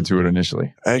connected to it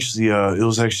initially? Actually, it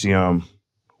was actually one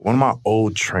of my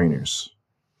old trainers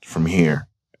from here,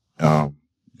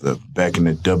 back in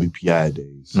the WPI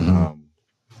days,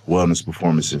 Wellness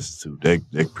Performance Institute.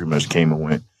 They pretty much came and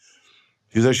went.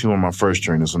 He was actually one of my first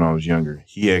trainers when I was younger.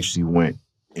 He actually went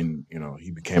and he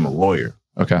became a lawyer.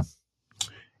 Okay,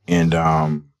 and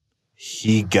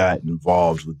he got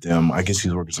involved with them. I guess he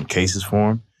was working some cases for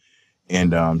him.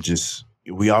 And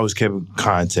we always kept in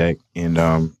contact.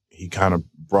 And he kind of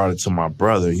brought it to my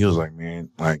brother. He was like,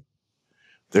 man, like,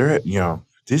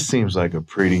 this seems like a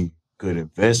pretty good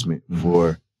investment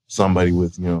for somebody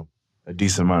with, a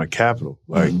decent amount of capital.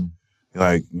 Like,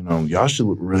 y'all should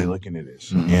really look into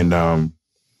this. And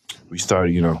we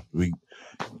started,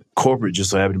 corporate just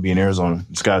so happened to be in Arizona,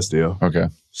 in Scottsdale. Okay.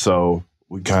 So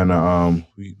we kind of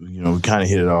we kind of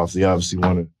hit it off. They obviously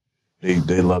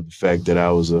they loved the fact that I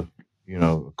was a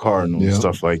Cardinal and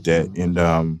stuff like that.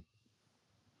 And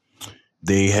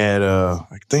they had I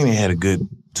think they had a good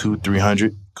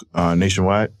 200-300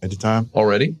 nationwide at the time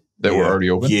already. That were already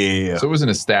open? Yeah. So it was an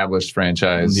established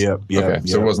franchise. Yep. Okay.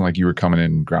 So it wasn't like you were coming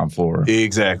in ground floor.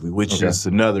 Exactly. Which is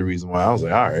another reason why I was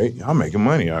like, all right, I'm making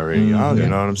money already. You know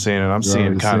what I'm saying? And I'm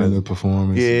seeing kind of the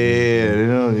performance. Yeah.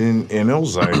 And it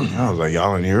was like, I was like,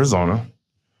 y'all in Arizona.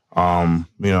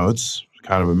 It's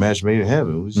kind of a match made in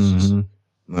heaven. It was just,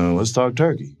 let's talk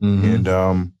turkey. And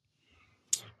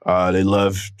they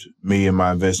loved me and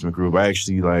my investment group. I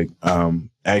actually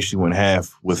went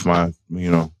half with my,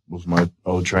 with my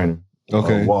old trainer,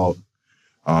 Walt.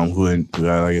 who like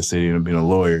I said, ended up being a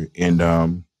lawyer,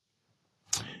 and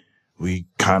we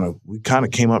kind of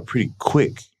came up pretty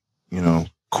quick,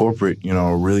 Corporate,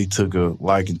 really took a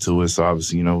liking to us.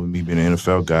 Obviously, with me being an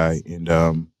NFL guy, and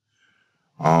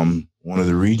one of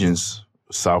the regions,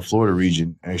 South Florida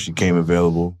region, actually came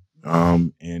available,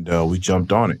 and we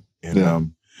jumped on it.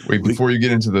 And wait, before you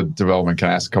get into the development, can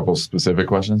I ask a couple specific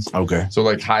questions? Okay. So,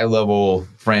 like high level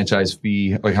franchise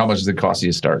fee, like how much does it cost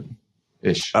you to start?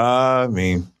 Ish. I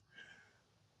mean,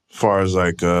 as far as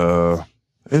like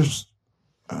it's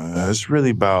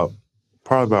really probably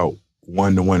about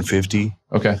 1 to 150.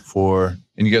 Okay.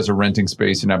 And you guys are renting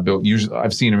space. You're not built. Usually,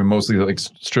 I've seen them in mostly like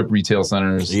strip retail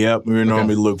centers. Yep. We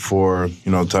normally look for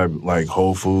type like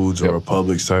Whole Foods or a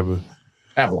Publix type of.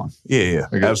 Avalon. Yeah.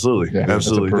 Like absolutely.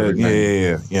 Absolutely.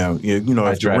 Yeah.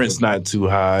 If the rent's not too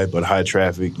high, but high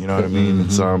traffic, you know what I mean?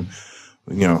 Mm-hmm.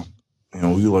 It's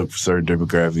we look for certain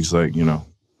demographics, like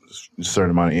a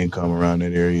certain amount of income around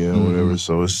that area or whatever.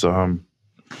 So it's so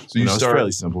it's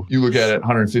fairly simple. You look at it,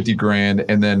 $150,000,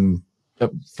 and then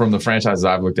from the franchises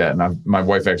I've looked at, and my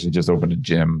wife actually just opened a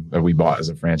gym that we bought as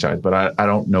a franchise, but I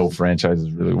don't know franchises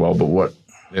really well. But what,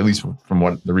 at least from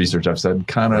what the research I've said,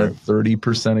 kind of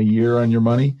 30% a year on your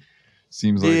money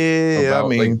seems like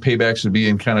like payback should be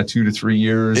in kind of 2 to 3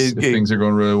 years if things are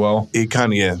going really well. It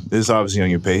kind of it's obviously on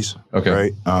your pace,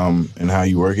 right? And how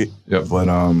you work it. Yep. But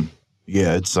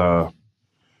it's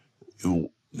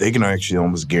they can actually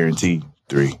almost guarantee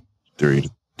 3 to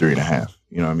 3.5.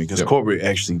 You know what I mean? Because corporate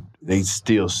actually, they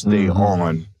still stay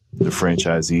on the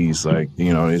franchisees. Like,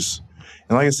 it's,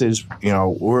 and like I said, it's,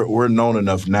 we're known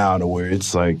enough now to where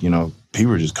it's like,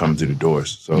 people are just coming through the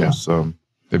doors. So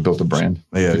they built a brand.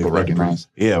 Yeah. People recognize.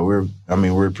 Yeah. We're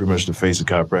pretty much the face of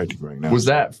chiropractic right now. Was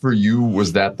that for you?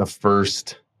 Was that the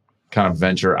first kind of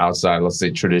venture outside, let's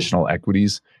say, traditional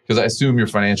equities? Because I assume your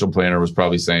financial planner was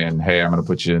probably saying, hey, I'm going to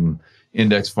put you in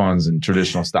index funds and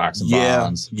traditional stocks and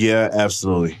bonds. Yeah,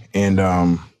 absolutely. And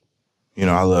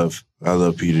I love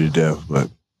Peter to death, but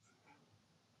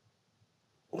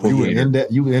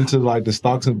you were into like the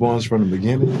stocks and bonds from the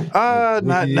beginning?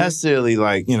 Not necessarily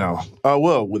like,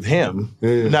 well, with him.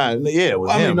 Yeah. With him.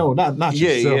 I mean, no, not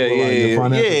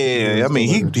yourself, I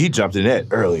mean, he jumped in that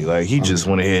early. Like he just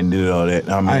went ahead and did all that.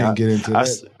 I mean, I didn't get into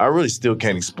that. I really still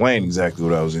can't explain exactly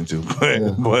what I was into, but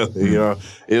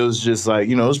it was just like,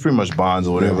 it was pretty much bonds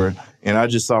or whatever. Yeah. And I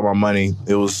just saw my money.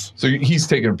 It was so he's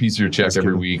taking a piece of your check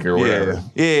every week or whatever.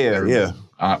 Yeah.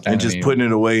 And just putting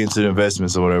it away into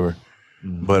investments or whatever.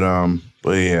 But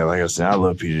yeah, like I said, I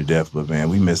love Peter to death, but man,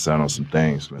 we missed out on some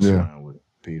things messing around with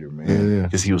Peter, man.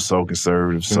 Because he was so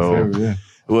conservative.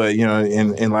 Well,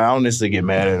 and like I don't necessarily get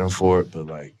mad at him for it, but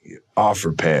like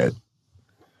OfferPad,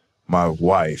 my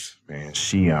wife, man,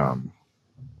 she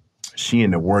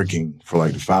ended up working for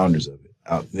like the founders of it.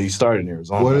 They started in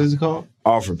Arizona. What is it called?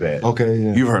 OfferPad. Okay,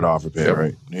 yeah. You've heard of OfferPad,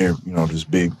 right? They're this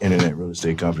big internet real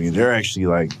estate company. They're actually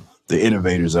like the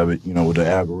innovators of it, with the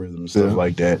algorithm and stuff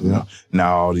like that.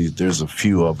 Now there's a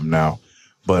few of them now,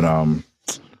 but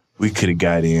we could have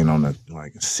got in on a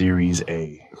Series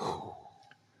A,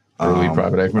 early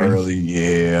private equity.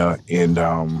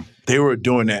 And they were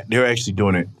doing that. They were actually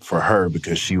doing it for her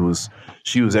because she was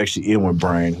actually in with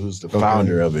Brian, who's the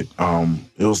founder of it.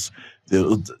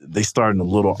 They started in a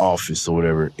little office or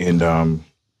whatever, and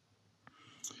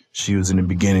she was in the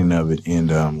beginning of it,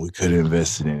 and we could have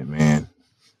invested in it, man.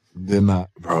 Did not,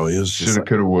 bro. It was just shoulda,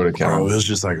 coulda, woulda, bro. It was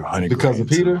just like $100 because of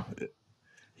Peter.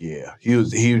 Yeah,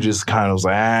 he just kind of was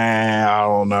like, I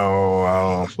don't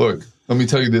know. Look, let me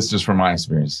tell you this just from my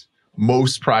experience.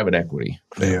 Most private equity,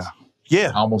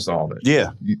 almost all of it,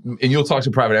 and you'll talk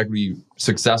to private equity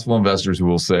successful investors who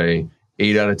will say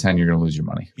 8 out of 10 you're going to lose your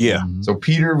money. So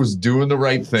Peter was doing the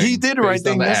right thing. He did the right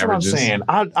thing. That's averages. What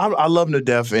I'm saying. I love him to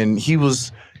death, and he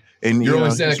was. And you're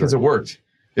only saying that because it worked.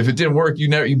 If it didn't work,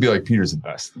 you'd be like, Peter's the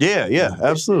best. Yeah,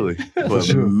 absolutely.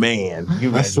 But man, you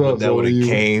imagine what that would have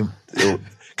came.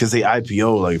 Because they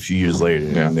IPO like a few years later,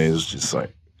 and it was just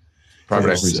like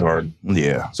private equity's hard.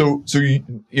 Yeah. So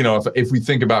if we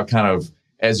think about kind of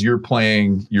as you're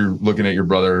playing, you're looking at your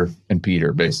brother and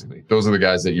Peter, basically. Those are the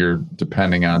guys that you're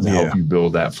depending on to help you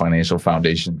build that financial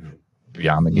foundation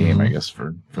beyond the game, I guess,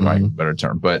 for lack of a better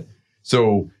term. But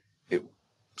so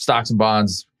stocks and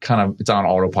bonds, kind of, it's on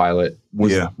autopilot.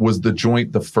 Was the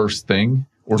joint the first thing?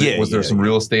 Or was there some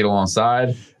real estate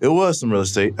alongside? It was some real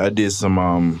estate. I did some,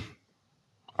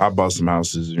 I bought some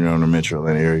houses, in the metro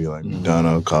Atlanta area, like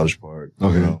McDonough, College Park,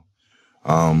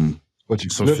 What you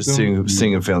some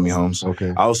single family homes.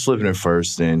 Okay. I was flipping it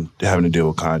first and having to deal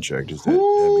with contractors. That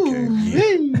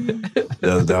became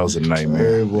that was a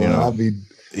nightmare. Boy,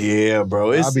 Yeah,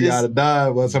 bro. I'll be out of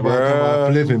dime by the time I come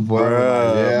out flipping, boy.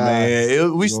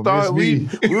 Man.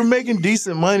 We were making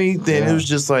decent money. Then it was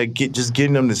just like just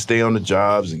getting them to stay on the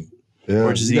jobs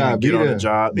or just even get on the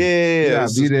job. Yeah, you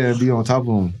gotta be there and be on top of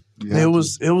them. It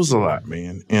was a lot,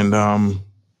 man, and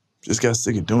just got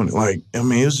sick of doing it. Like, I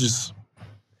mean, it was just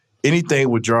anything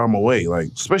would draw them away. Like,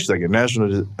 especially like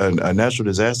a natural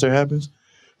disaster happens.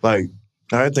 Like,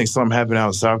 I think something happened out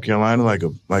in South Carolina, like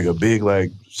a big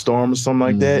like storm or something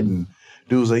like that, and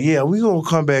dude was like, "Yeah, we gonna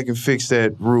come back and fix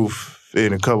that roof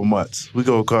in a couple months. We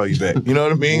gonna call you back." You know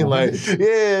what I mean? Like,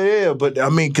 yeah. But I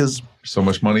mean, because so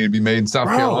much money to be made in South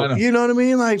Carolina. You know what I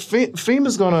mean? Like,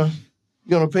 FEMA's gonna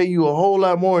pay you a whole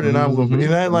lot more than I'm gonna pay.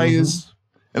 And that like is.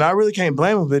 And I really can't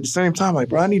blame him, but at the same time, like,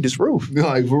 bro, I need this roof.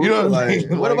 Like, you know what I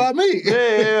mean? What about me?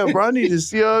 Yeah, bro, I need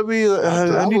this. You know what I mean?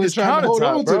 I need this countertop, hold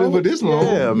on to it for this long.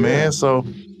 Yeah, man. So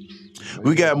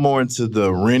we got more into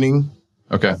the renting.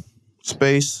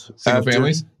 Space.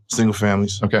 Single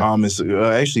families. Okay. It's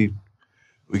actually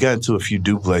we got into a few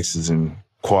duplexes and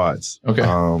quads. Okay.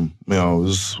 You know,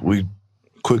 we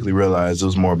quickly realized it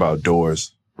was more about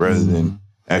doors rather than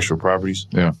actual properties.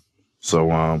 Yeah. So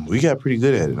we got pretty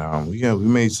good at it. We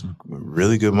made some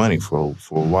really good money for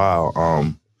a while.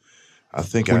 I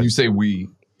think when you say we,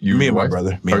 me and my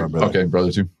brother. Okay,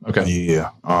 brother too. Okay.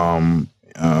 Yeah. I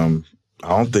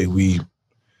don't think we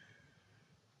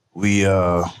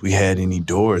had any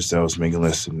doors that was making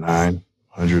less than $900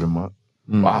 a month.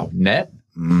 Wow, net.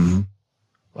 Mm-hmm.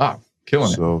 Wow,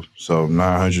 killing it. So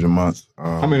 $900 a month.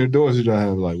 How many doors did y'all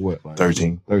have? Like what? Like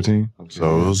 13. 13. Okay.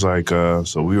 So it was like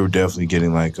so we were definitely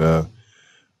getting like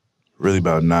really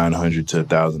about $900 to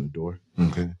 $1,000 a door.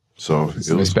 Okay. So it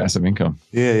was passive income.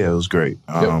 Yeah, it was great.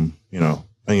 Yep. You know,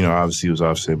 obviously it was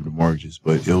offset with the mortgages,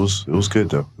 but it was good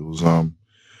though. It was and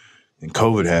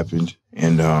COVID happened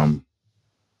and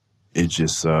it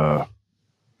just the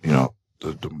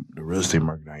real estate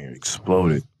market out here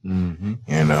exploded. Mm-hmm.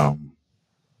 And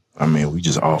I mean, we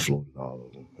just offloaded all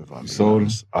of them. If I'm sold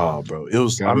honest. Oh, bro, it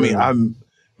was.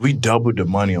 We doubled the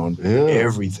money on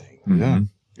everything. Yeah.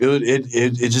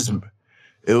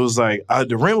 It was like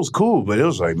the rent was cool, but it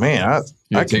was like, man,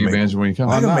 I take advantage when you come.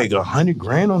 I can make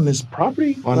 $100,000 on this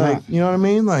property. Like, you know what I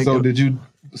mean? Like, so did you?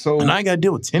 And I ain't got to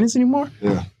deal with tenants anymore.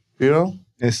 Yeah, you know.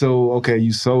 And so, okay,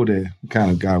 you sold it.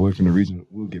 Kind of got away from the region.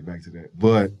 We'll get back to that.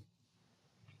 But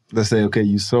let's say, okay,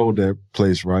 you sold that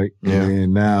place, right? Yeah.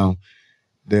 And now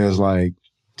there's like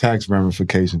tax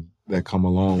ramifications that come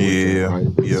along with it, right?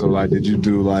 Yep. So, like, did you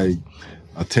do like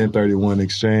a 1031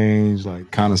 exchange, like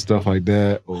kind of stuff like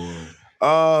that, or?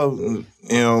 You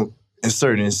know, in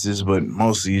certain instances, but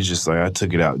mostly it's just like I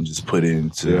took it out and just put it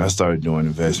into. I started doing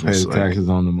investments. Pay taxes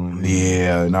on the money.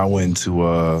 Yeah, and I went into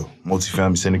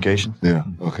multifamily syndication. Yeah.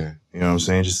 Okay. You know what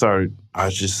I'm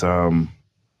saying?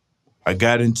 I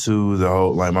got into the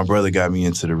whole, like, my brother got me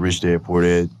into the Rich Dad Poor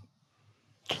Dad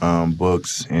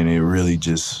books, and it really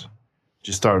just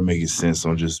started making sense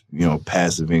on just, you know,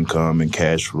 passive income and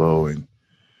cash flow. And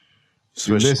if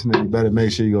you're listening, you better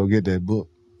make sure you go get that book.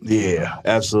 Yeah,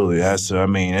 absolutely. It's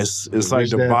like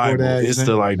the Bible. It's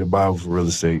like the Bible for real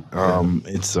estate.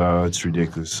 It's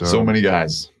ridiculous. So many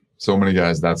guys.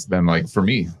 That's been like, for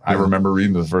me, I remember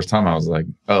reading it the first time. I was like,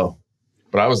 oh,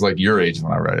 but I was like your age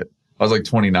when I read it. I was like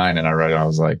 29 and I read it. I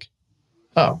was like,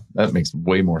 oh, that makes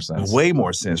way more sense. Way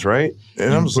more sense, right?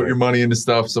 And I'm put your money into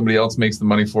stuff. Somebody else makes the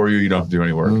money for you. You don't have to do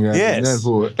any work. Yes.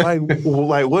 like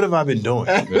what have I been doing?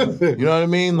 You know what I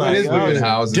mean? Like,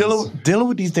 dealing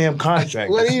with these damn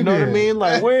contractors. You know what I mean?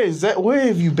 Like, where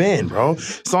have you been, bro?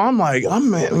 So I'm like,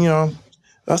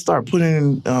 I start putting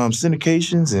in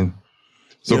syndications and.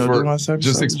 So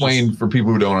just explain for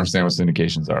people who don't understand what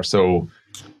syndications are. So,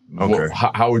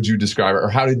 how would you describe it, or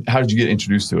how did you get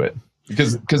introduced to it?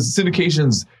 Because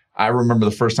syndications, I remember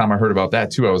the first time I heard about that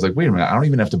too. I was like, wait a minute, I don't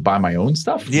even have to buy my own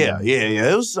stuff. Yeah.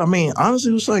 It was. I mean, honestly,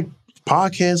 it was like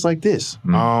podcasts like this.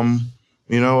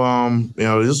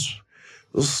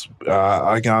 This.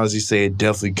 I can honestly say it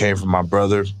definitely came from my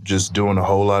brother, just doing a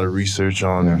whole lot of research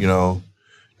on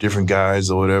different guys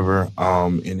or whatever.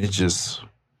 And it just.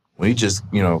 When he just,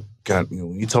 when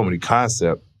he told me the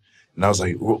concept, and I was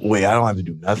like, wait, I don't have to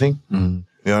do nothing. Mm-hmm. You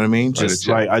know what I mean?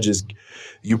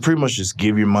 You pretty much just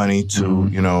give your money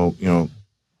to,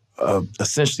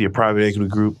 essentially a private equity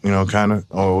group, kind of,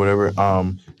 or whatever.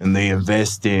 And they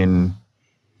invest in,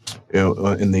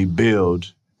 and they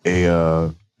build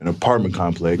an apartment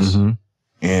complex. Mm-hmm.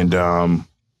 And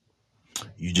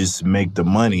you just make the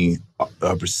money,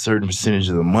 a certain percentage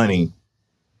of the money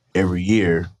every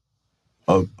year.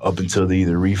 Up until they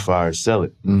either refi or sell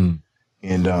it. Mm.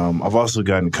 And I've also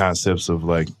gotten concepts of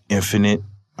like infinite,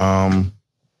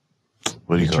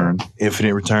 what do you call it?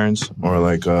 Infinite returns, or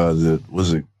like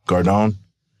was it Gardone?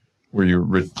 Where you're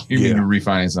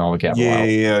refinancing all the capital out.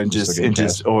 Yeah, and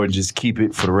just keep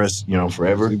it for the rest,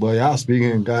 forever. See, boy, y'all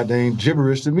speaking goddamn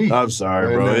gibberish to me. I'm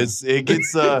sorry, bro. It's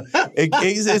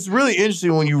really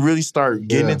interesting when you really start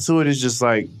getting into it. It's just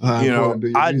like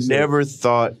I never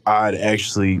thought I'd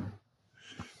actually.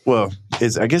 Well,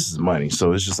 I guess it's money,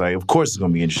 so it's just like, of course it's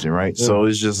gonna be interesting, right? Yeah. So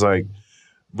it's just like,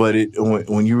 but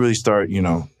when you really start,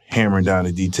 hammering down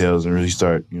the details and really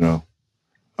start,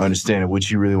 understanding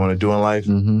what you really want to do in life,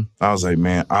 I was like,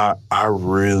 man, I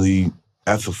really,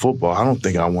 after football, I don't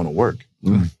think I want to work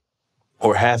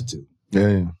or have to.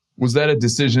 Yeah. Was that a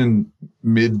decision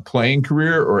mid-playing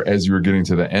career or as you were getting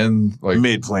to the end? Like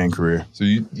mid-playing career. So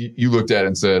you looked at it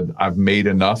and said, I've made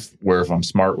enough where if I'm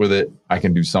smart with it, I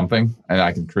can do something and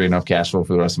I can create enough cash flow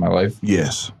for the rest of my life?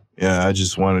 Yes. Yeah, I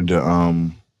just wanted to,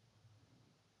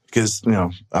 because,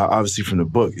 obviously from the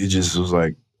book, it just was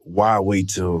like, why wait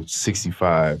till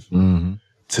 65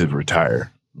 to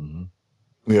retire? You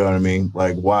know what I mean?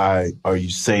 Like, why are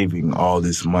you saving all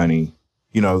this money?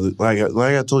 Like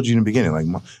I told you in the beginning, like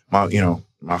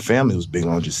my family was big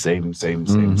on just saving,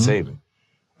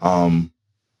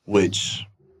 which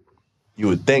you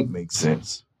would think makes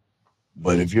sense.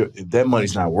 But if that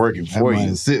money's not working for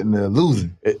you, sitting there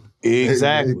losing.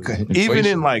 Exactly. Even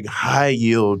in like high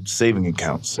yield saving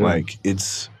accounts, like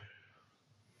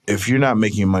if you're not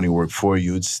making your money work for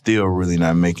you, it's still really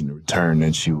not making the return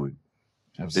that you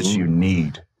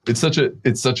need. It's such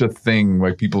a thing.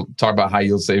 Like people talk about high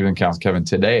yield saving accounts, Kevin.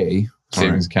 Today,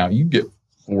 savings account, you get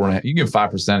 4.5%, you get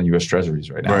 5% of U.S. Treasuries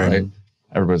right now, right?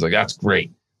 Everybody's like, that's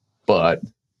great, but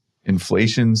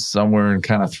inflation's somewhere in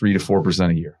kind of 3 to 4%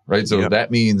 a year, right? So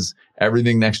that means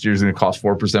everything next year is going to cost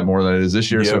 4% more than it is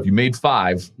this year. So if you made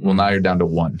 5, well, now you're down to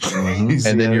 1,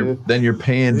 and then you're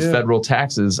paying federal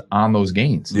taxes on those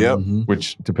gains.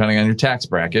 Which, depending on your tax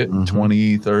bracket,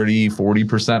 20, 30,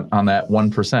 40% on that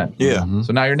 1%.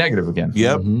 So now you're negative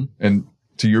again. And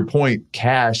to your point,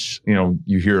 cash,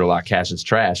 you hear a lot, cash is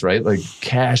trash, right? Like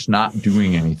cash not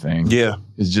doing anything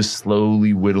is just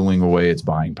slowly whittling away its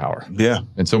buying power.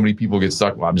 And so many people get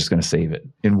stuck, well, I'm just going to save it.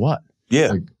 In what?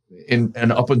 Like,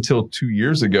 and up until 2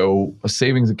 years ago, a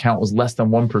savings account was less than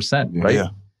 1%, right?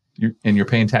 And you're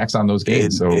paying tax on those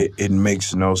gains. So it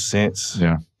makes no sense.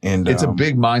 And it's a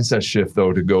big mindset shift,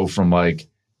 though, to go from like,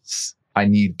 I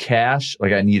need cash,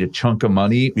 like I need a chunk of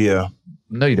money.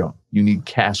 No, you don't. You need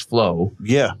cash flow.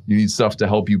 You need stuff to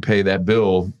help you pay that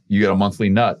bill. You got a monthly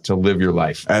nut to live your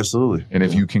life. Absolutely. And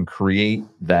if you can create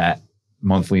that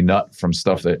monthly nut from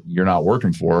stuff that you're not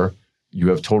working for, you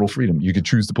have total freedom. You could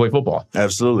choose to play football.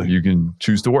 Absolutely. You can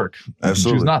choose to work. You can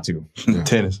choose not to.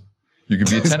 Tennis. You could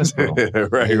be a tennis girl.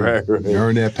 Right. You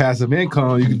earn that passive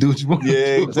income. You can do what you want.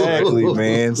 Exactly,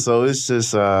 man. So it's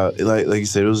just like you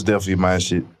said, it was definitely a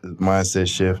mindset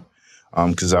shift.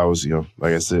 Because I was,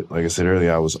 like I said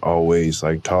earlier, I was always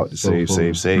like taught to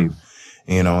save.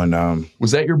 And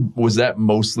was that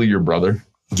mostly your brother?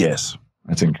 Yes.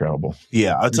 That's incredible.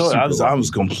 Yeah, I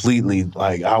was completely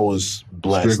like, I was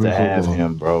blessed to have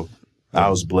him, bro. I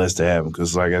was blessed to have him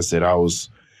because, like I said,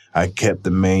 I kept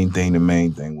the main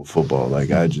thing with football. Like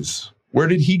Where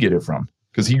did he get it from?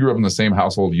 Because he grew up in the same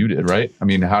household you did, right? I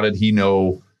mean, how did he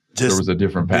know there was a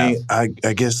different path? I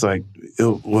guess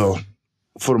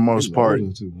for the most part,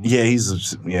 he's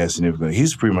significant.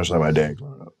 He's pretty much like my dad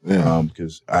growing up.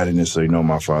 Because I didn't necessarily know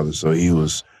my father, so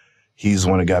he's the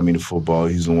one that got me to football.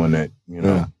 He's the one that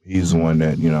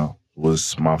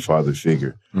was my father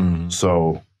figure.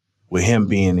 So with him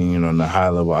being in the high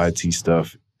level IT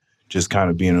stuff, just kind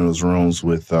of being in those rooms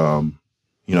with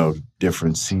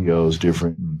different CEOs,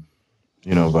 different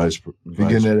vice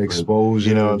getting that exposure.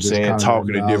 You know what I'm saying?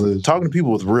 Talking to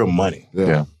people with real money.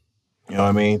 Yeah. You know what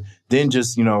I mean? Then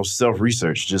just,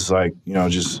 self-research, just like,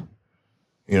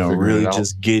 really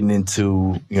just getting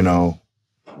into,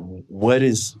 what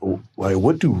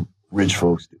do rich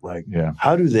folks do? Like,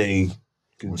 how do they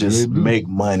just make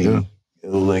money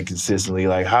like consistently?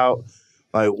 Like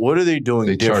what are they doing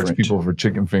They different? charge people for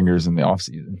chicken fingers in the off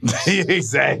season.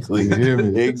 Exactly.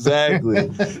 Exactly.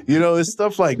 It's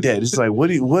stuff like that. It's like, what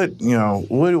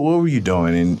were you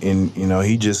doing? And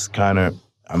he just kind of,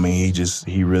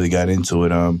 he really got into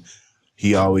it.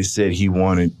 He always said he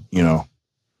wanted, the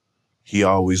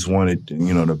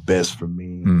best for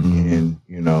me and,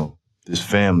 this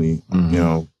family,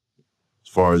 as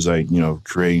far as like,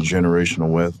 creating generational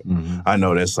wealth. I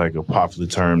know that's like a popular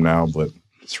term now, but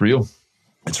it's real.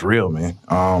 It's real, man.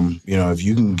 If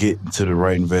you can get into the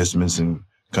right investments and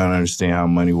kind of understand how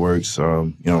money works,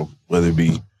 whether it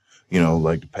be,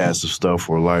 like the passive stuff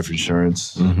or life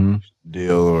insurance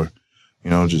deal or,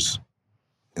 just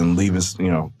and leaving,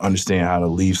 understand how to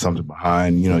leave something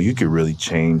behind, you could really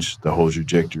change the whole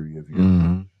trajectory of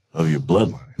your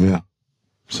bloodline. Yeah.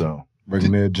 So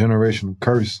breaking that generational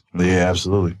curse. Yeah,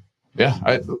 absolutely.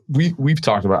 Yeah, we've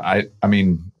talked about. I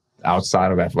mean,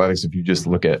 outside of athletics, if you just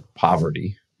look at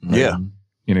poverty, right, yeah,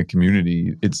 in a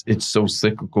community, it's so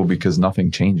cyclical because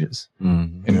nothing changes,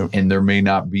 and there may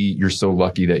not be. You're so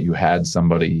lucky that you had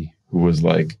somebody who was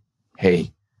like,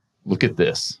 "Hey, look at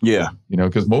this." Yeah,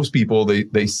 because most people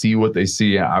they see what they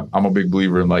see. I'm a big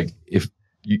believer in like if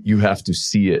you have to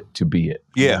see it to be it.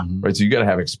 Yeah, right. So you got to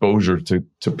have exposure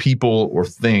to people or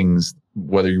things,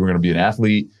 whether you're going to be an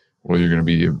athlete. Or you're going to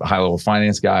be a high-level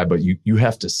finance guy, but you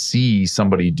have to see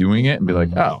somebody doing it and be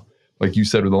like, oh, like you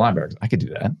said with the linebackers, I could do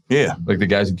that. Yeah. Like the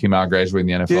guys who came out, graduated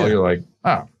in the NFL, you're like,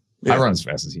 oh, I run as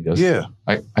fast as he does. Yeah.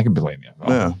 I can play in the NFL.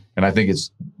 Yeah. And I think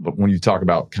it's, when you talk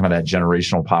about kind of that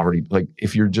generational poverty, like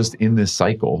if you're just in this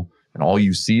cycle and all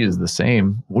you see is the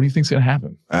same, what do you think's going to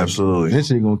happen? Absolutely.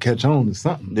 Eventually you're going to catch on to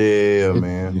something. Yeah,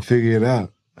 man. You figure it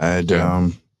out.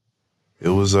 It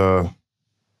was,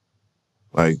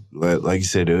 like you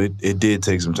said, it did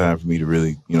take some time for me to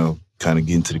really, kind of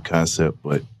get into the concept,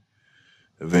 but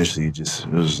eventually it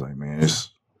was like, man,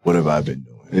 what have I been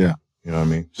doing? Yeah. You know what I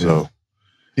mean? So,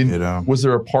 was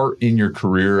there a part in your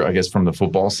career, I guess, from the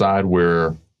football side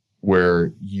where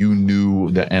you knew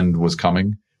the end was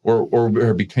coming or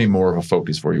it became more of a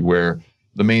focus for you where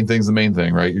the main thing's the main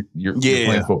thing, right? You're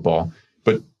playing football,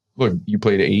 but look, you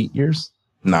played 8 years?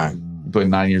 9. You played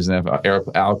 9 years in the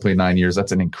NFL. Alec played 9 years.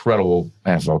 That's an incredible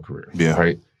NFL career. Yeah.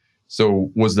 Right.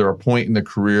 So was there a point in the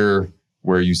career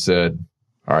where you said,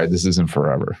 all right, this isn't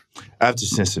forever? After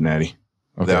Cincinnati.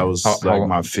 Okay. That was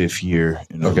my 5th year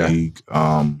in the league.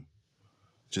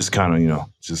 Just kind of,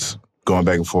 just going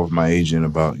back and forth with my agent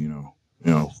about,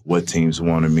 what teams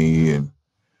wanted me and,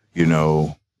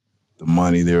 the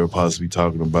money they were possibly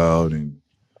talking about. And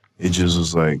it just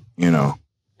was like,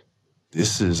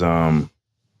 this is,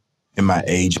 and my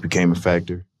age became a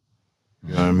factor.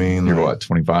 You know what I mean? You're what,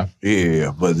 25?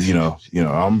 Yeah, but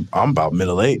I'm about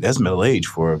middle age. That's middle age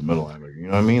for a middle linebacker. You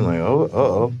know what I mean? Like,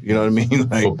 you know what I mean?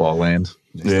 Like football land.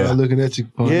 Yeah, start looking at you.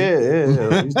 Funny.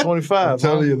 Yeah. He's 25. I'm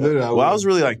telling you, literally. I was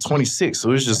really like 26, so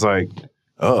it was just like,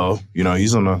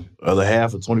 he's on the other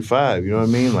half of 25. You know what I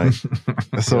mean? Like,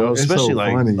 especially so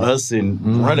like funny. Us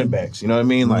and running backs. You know what I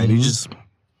mean? Like, you just.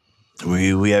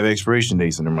 We have expiration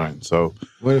dates in our mind. So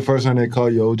when the first time they call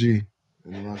you OG?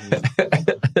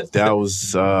 That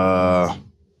was that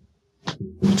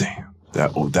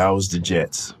was the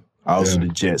Jets. I was with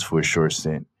the Jets for a short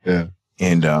stint. Yeah.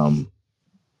 And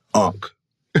Unc.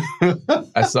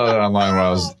 I saw that online when I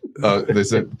was they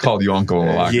said called you uncle in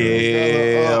the locker room.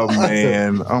 Yeah,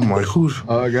 man. I'm like, who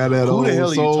I got that who old the hell are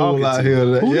you soul talking out to?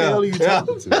 here. Who the hell are you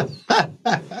talking to?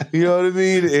 You know what I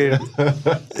mean? And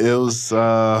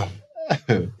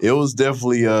it was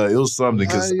definitely it was something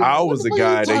because I was the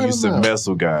guy that used to mess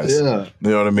with guys. Yeah.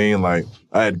 You know what I mean? Like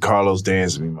I had Carlos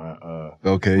dance with me my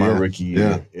rookie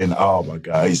year. And oh my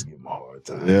God, I used to give him a hard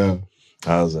time. Yeah.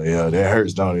 I was like, that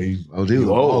hurts, don't it? He was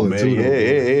old, man. Too,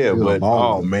 yeah.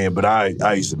 But man, but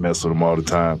I used to mess with him all the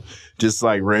time. Just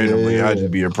like randomly, I'd just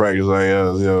be in practice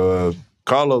like,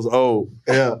 Carlos old.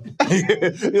 Yeah.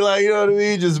 You're like, you know what I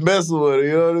mean? Just messing with him,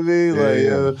 you know what I mean?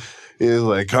 Like, it's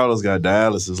like Carlos got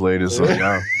dialysis later, so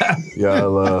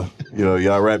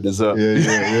y'all wrap this up.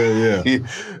 Yeah.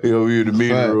 We in the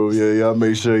meeting room. Yeah, y'all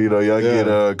make sure y'all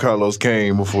get Carlos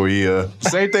Kane before he.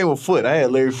 Same thing with Foot. I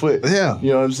had Larry Foot. Yeah, you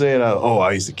know what I'm saying.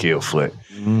 I used to kill Foot.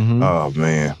 Mm-hmm. Oh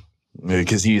man,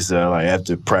 because he used to like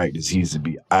after practice he used to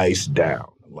be iced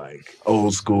down, like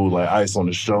old school, like ice on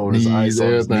the shoulders, ice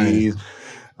on his knees.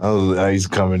 I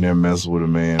used to come in there and mess with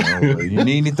him, man. I was like, you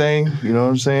need anything? You know what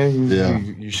I'm saying?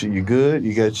 You good?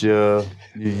 You got your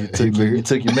you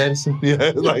took your medicine?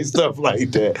 Yeah, like stuff like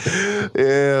that.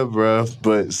 Yeah, bro.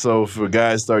 But so for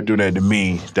guys to start doing that to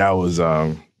me, that was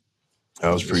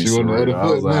pretty surreal. I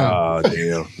was like,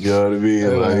 damn. You know what I mean?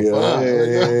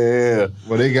 Yeah.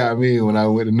 Well, they got me when I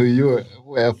went to New York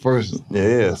at first.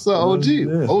 Yeah. So OG.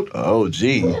 OG.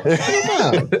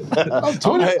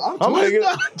 I'm hanging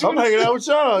out with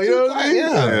y'all. You know what I mean?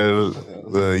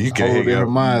 Yeah. You can't hang out.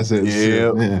 Mindset.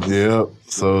 Yeah.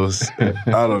 So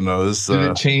I don't know.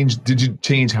 Did you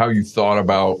change how you thought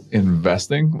about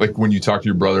investing? Like when you talked to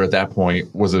your brother at that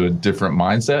point, was it a different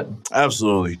mindset?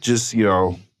 Absolutely. Just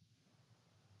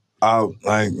I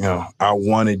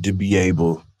wanted to be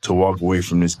able to walk away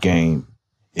from this game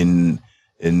and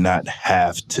not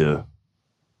have to,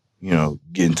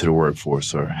 get into the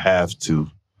workforce or have to,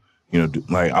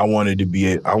 I wanted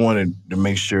to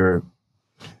make sure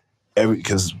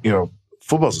because,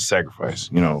 football's a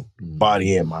sacrifice,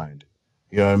 body and mind.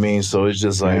 You know what I mean? So it's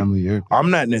just like I'm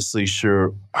not necessarily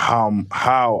sure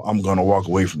how I'm gonna walk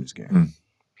away from this game,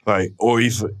 like or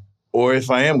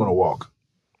if I am gonna walk.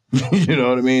 You know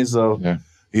what I mean? So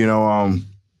you know,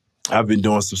 I've been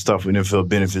doing some stuff with NFL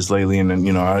benefits lately, and then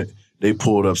you know they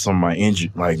pulled up some of my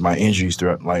injuries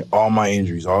throughout, like all my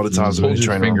injuries, all the times I've been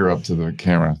training. Hold your finger up to the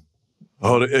camera.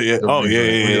 Oh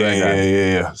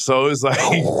yeah. So it's like,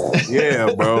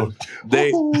 yeah, bro.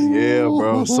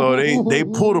 So they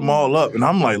pulled them all up, and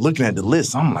I'm like looking at the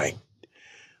list. I'm like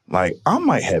I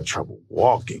might have trouble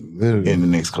walking in the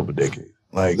next couple of decades.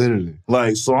 Like, literally.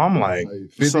 Like, so I'm like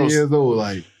 50 years old,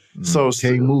 like, so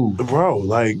can't move, bro.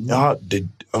 Like,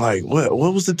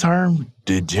 what was the term?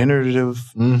 Degenerative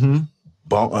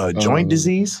joint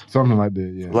disease, something like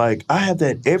that. Yeah. Like, I have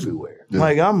that everywhere. Yeah.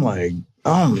 Like,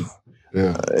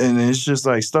 yeah. And it's just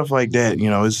like stuff like that, you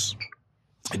know, it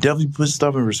definitely puts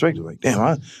stuff in perspective. Like,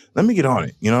 damn, let me get on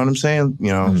it. You know what I'm saying?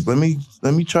 You know, let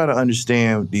me try to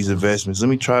understand these investments. Let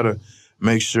me try to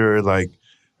make sure, like,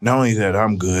 not only that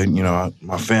I'm good, you know,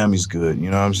 my family's good.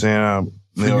 You know what I'm saying?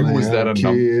 Was that a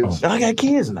number? I got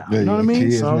kids now. You know what I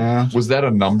mean? So, was that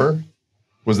a number?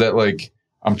 Was that like,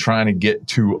 I'm trying to get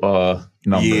to a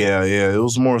number? Yeah. It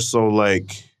was more so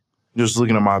like just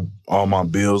looking at all my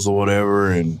bills or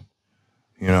whatever, and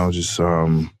you know, just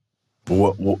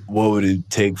what would it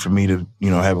take for me to, you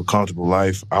know, have a comfortable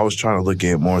life? I was trying to look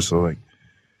at it more so like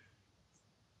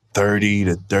 30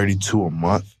 to 32 a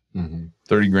month.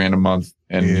 30 grand a month,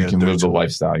 and you can live the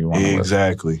lifestyle you want to live.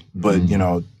 Exactly. But, you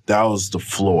know, that was the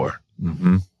floor.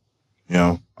 You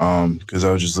know, because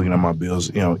I was just looking at my bills,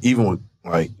 you know, even with,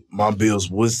 like, my bills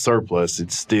with surplus,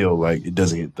 it's still, like, it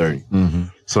doesn't hit 30.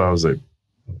 So I was like,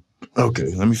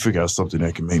 okay, let me figure out something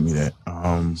that can make me that.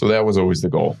 So that was always the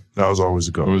goal. That was always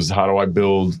the goal. It was, how do I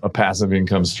build a passive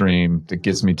income stream that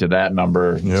gets me to that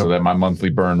number so that my monthly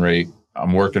burn rate,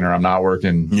 I'm working or I'm not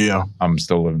working, I'm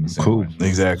still living the same way.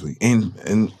 Exactly.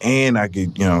 And I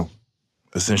could, you know,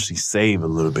 essentially save a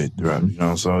little bit throughout, you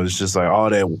know. So it's just like all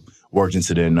that worked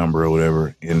into that number or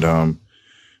whatever. And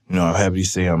you know, I'm happy to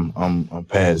say I'm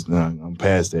past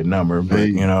that number. But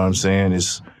you know what I'm saying?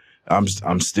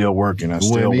 I'm still working. I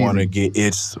still want to get.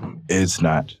 It's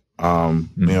not. You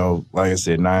know, like I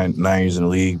said, nine years in the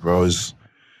league, bro. Is,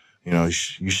 you know,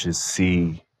 you should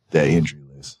see that injury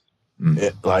list.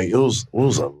 It was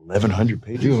 1,100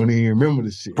 pages. You don't even remember the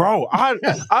shit, bro. I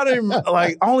didn't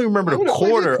like. I only remember the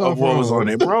quarter of what was on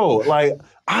it, bro. Like,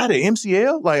 I had an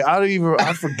MCL. Like,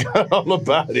 I forgot all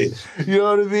about it. You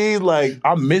know what I mean? Like,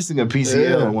 I'm missing a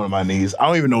PCL on one of my knees. I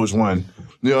don't even know which one.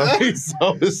 You know what I mean?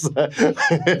 So it's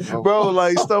like, bro,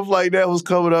 like, stuff like that was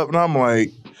coming up, and I'm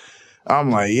like,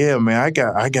 yeah, man, I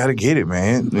gotta get it,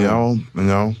 man. You know.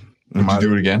 Would you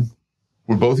do it again?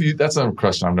 Would both of you? That's not a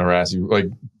question I've never asked you. Like,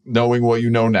 knowing what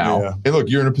you know now, and look,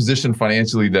 you're in a position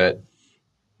financially that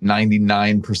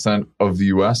 99% of the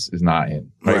U.S. is not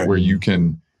in, right? Where you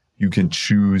can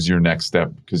choose your next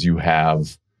step because you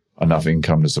have enough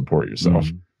income to support yourself.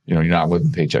 You know, you're not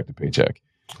living paycheck to paycheck.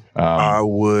 I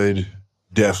would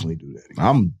definitely do that again.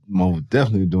 I'm most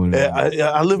definitely doing that.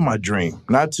 I live my dream.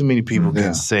 Not too many people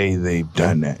can say they've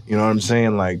done that. You know what I'm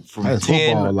saying? Like, from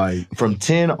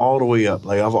 10 all the way up.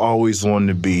 Like, I've always wanted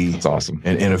to be That's awesome.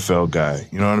 An NFL guy.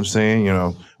 You know what I'm saying? You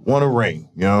know, want a ring,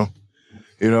 you know?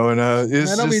 You know, and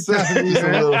it's man, just... don't be talking to me,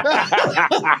 man.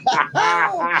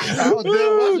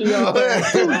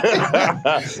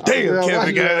 Damn,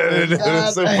 Kevin got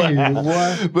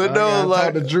it. But no,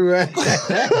 like... to Drew.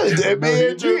 That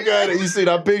man Drew got it. You see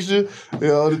that picture? You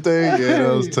know, the thing? Yeah,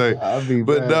 that was tight.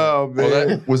 But no,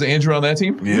 man. Was Andrew on that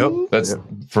team? Yep. That's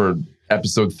for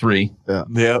episode 3.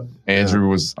 Yep. Andrew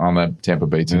was on that Tampa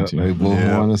Bay team too. They both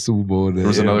won the Super Bowl there. There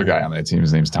was another guy on that team.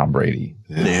 His name's Tom Brady.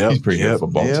 He's pretty good at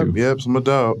football too. Yep, it's my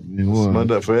dog. It's my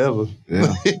dog forever.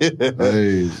 Yeah.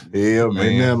 Yeah, man.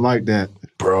 Ain't nothing like that.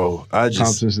 Bro,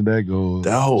 competition that goes.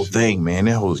 That whole thing, man,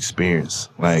 that whole experience.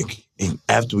 Like,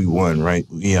 after we won, right?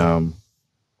 We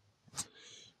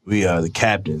the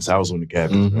captains. I was on the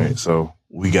captains, right? So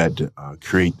we got to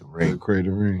create the ring.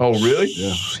 Oh, really?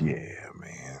 Yeah.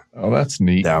 Oh, that's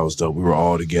neat. That was dope. We were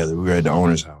all together. We were at the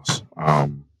owner's house.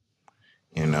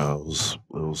 You know, it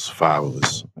was 5 of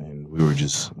us, and we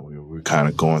were kind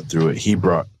of going through it. He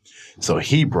brought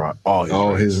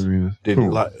all his rings.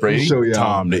 Brady?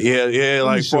 Tom.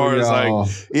 Like, far as like,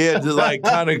 just like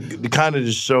kind of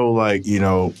just show, like, you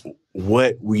know,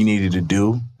 what we needed to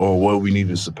do or what we needed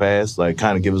to surpass. Like,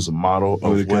 kind of give us a model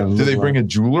of what. Did they bring a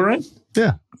jeweler in?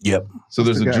 Yeah. Yep. So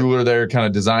there's a jeweler there, kind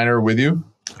of designer with you.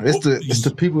 It's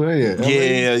the people there.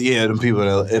 Yeah, them people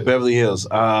at Beverly Hills.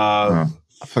 I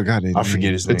forgot it. I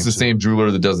forget his name. It's the same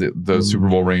jeweler that does the Super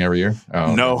Bowl ring every year.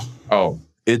 No. Oh,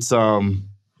 it's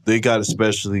they got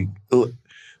especially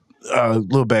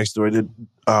little backstory.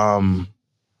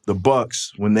 The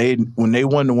Bucks when they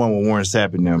won the one with Warren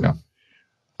Sapp and them,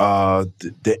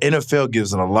 the NFL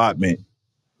gives an allotment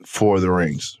for the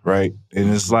rings, right?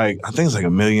 And it's like I think it's like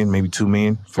 $1 million, maybe $2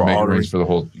 million for all the rings for the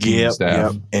whole team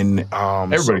staff. Yep. And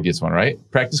everybody gets one, right?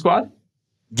 Practice squad?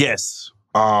 Yes.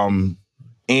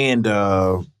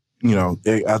 You know,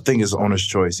 I think it's owner's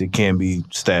choice. It can be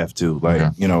staff too,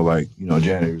 like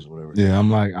janitors or whatever. Yeah,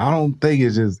 I'm like, I don't think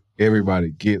it's just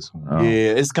everybody gets one. Oh.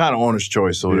 Yeah, it's kind of owner's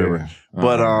choice or whatever.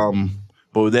 Yeah.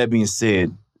 But with that being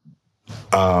said,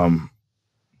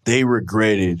 they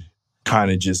regretted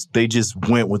they just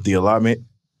went with the allotment,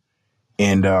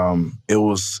 and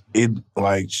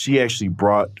she actually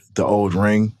brought the old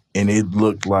ring, and it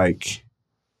looked like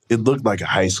a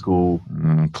high school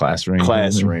class ring.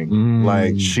 Mm-hmm.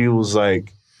 Like she was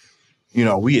like, you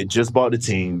know, we had just bought the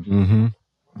team.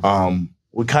 Mm-hmm.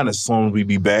 What kind of soon we'd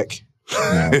be back?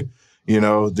 Yeah. You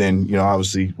know, then, you know,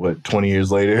 obviously, 20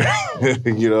 years later,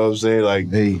 you know what I'm saying? Like,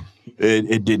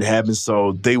 it didn't happen.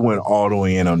 So they went all the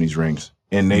way in on these rings.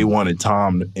 And they wanted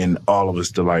Tom and all of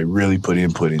us to, like, really put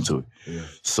input into it. Yeah.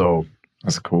 So.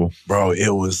 That's cool. Bro, it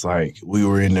was like, we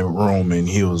were in the room and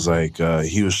he was like,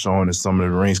 he was showing us some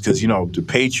of the rings. Because, you know, the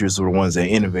Patriots were the ones that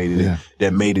innovated it,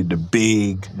 that made it the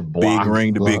big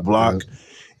ring, the big block.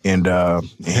 Yeah.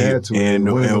 And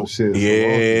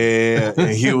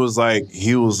he was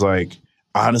like,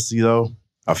 honestly though,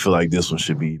 I feel like this one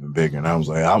should be even bigger. And I was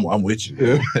like, I'm with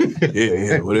you.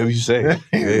 Yeah, whatever you say.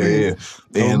 Yeah.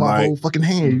 And my whole fucking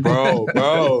hand, bro.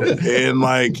 And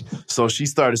like, so she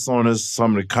started showing us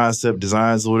some of the concept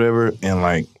designs or whatever. And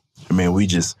like, I mean,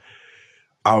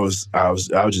 I was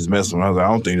just messing with her. I was like, I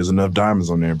don't think there's enough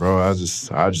diamonds on there, bro. I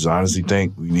just honestly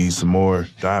think we need some more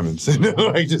diamonds. And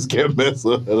I just kept messing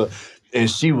with her. And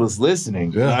she was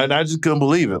listening. Yeah. And I just couldn't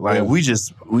believe it. Like,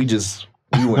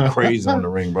 we went crazy on the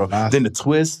ring, bro. Then the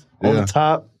twist on the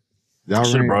top.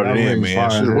 Should have brought it in,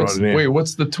 man. Wait,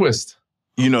 what's the twist?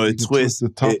 You know, you could twist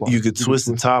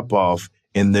the top off,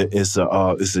 and it's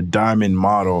a diamond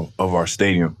model of our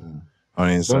stadium on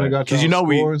the inside. Because you know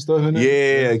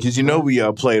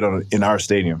we played in our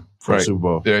stadium for the Super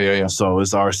Bowl. Yeah. So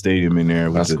it's our stadium in there.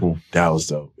 That's cool. That was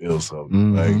dope. It was dope.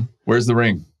 Mm-hmm. Like, where's the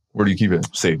ring? Where do you keep it?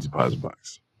 Safe deposit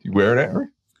box. You wear it at? Or?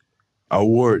 I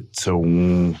wore it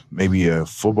to maybe a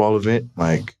football event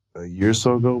like a year or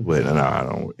so ago, but no, I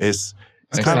don't. It's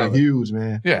kind of huge,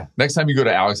 man. Yeah. Next time you go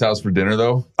to Alex's house for dinner,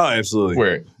 though. Oh, absolutely.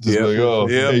 Wear it. Just hey,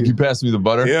 can you pass me the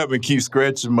butter? Yeah, and keep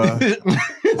scratching my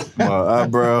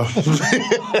eyebrow.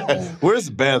 Where's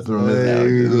the bathroom?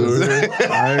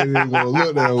 I ain't even gonna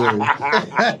look that way.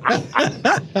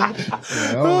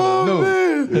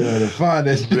 Man. To find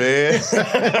that man.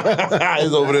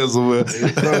 He's over there somewhere.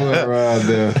 Somewhere around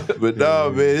there. But no,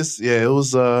 man, it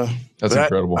was. That's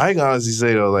incredible. I can honestly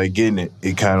say though, like getting it,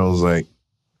 it kind of was like.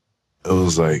 It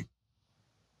was like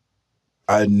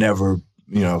I never,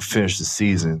 finished the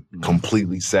season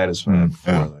completely satisfied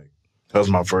before. Yeah. Like that was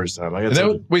my first time. Like,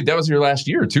 that was your last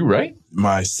year too, right?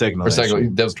 My second. That was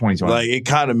 2020. Like it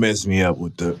kind of messed me up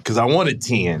with because I wanted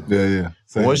 10. Yeah.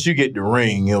 Same. Once you get the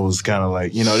ring, it was kind of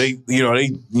like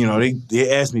they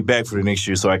asked me back for the next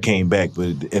year, so I came back.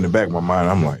 But in the back of my mind,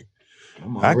 I'm like,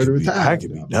 I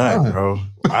could be done, bro.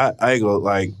 I go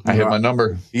like I hit my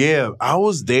number. Yeah, I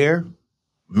was there.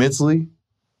 Mentally,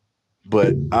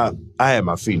 but I had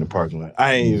my feet in the parking lot.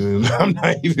 I'm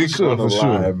not even gonna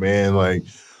lie, man. Like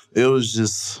it was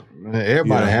just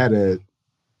everybody had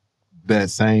that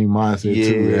same mindset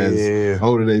too. As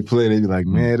older they play, they be like,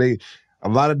 man, a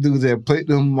lot of dudes that played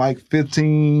them like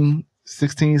 15,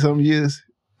 16 something years,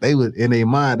 they would in their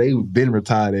mind they've been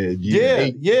retired at year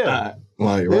 8. Yeah.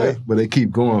 Right? But they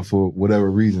keep going for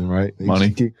whatever reason, right? They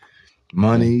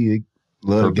money.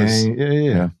 Love the game.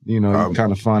 Yeah. You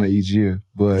kind of find it each year.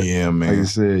 But man. Like I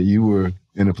said, you were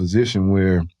in a position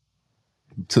where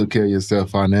you took care of yourself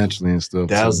financially and stuff.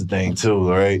 That was the thing too,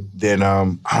 right? Then I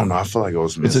don't know, I feel like I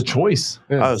was missing. It's a choice.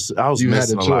 Yeah. I was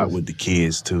missing a lot with the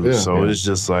kids too. Yeah. So it's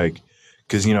just like,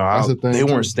 because they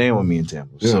weren't staying with me in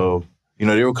Tampa. Yeah. So,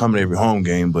 they were coming to every home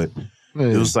game, but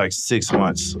it was like 6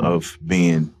 months of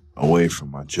being away from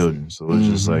my children. So it was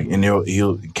just like, and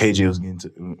KJ was getting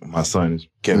to, my son is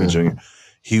Kevin Jr.,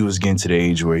 he was getting to the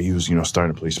age where he was,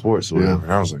 starting to play sports or whatever.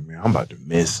 And I was like, man, I'm about to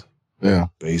miss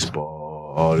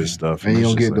baseball, all this stuff. And you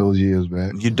don't get those years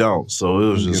back. You don't. So it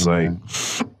was just like.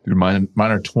 Dude, mine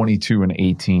are 22 and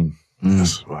 18.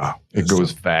 Wow. It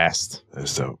goes fast.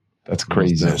 That's dope. That's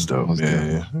crazy. That's dope.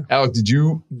 Yeah. Alec, did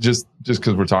you, just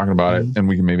because we're talking about it, and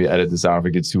we can maybe edit this out if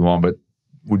it gets too long, but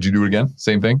would you do it again?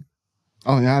 Same thing?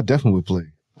 Oh, yeah, I definitely would play.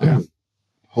 Yeah.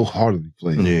 wholeheartedly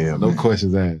play. Yeah, no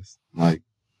questions asked. Like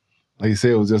you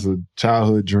said, it was just a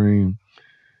childhood dream.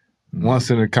 Once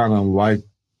in a kind of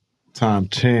lifetime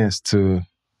chance to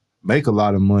make a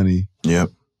lot of money. Yep.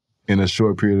 In a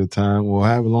short period of time, or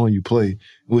however long you play,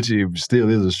 which it still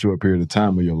is a short period of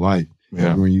time of your life.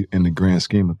 Yeah. When you in the grand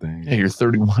scheme of things. Yeah, you're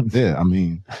 31. Yeah, I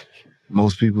mean,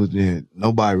 most people,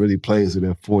 nobody really plays to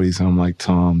their 40s. Something like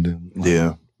Tom.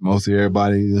 Most of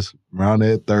everybody is around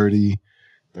that 30,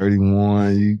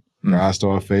 31. Guys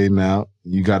start fading out.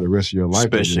 You got the rest of your life.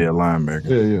 Especially a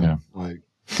linebacker. Yeah. Like,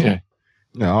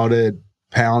 all that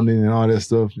pounding and all that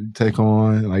stuff you take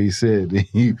on, like you said, then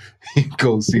you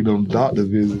go see them doctor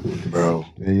visits, bro.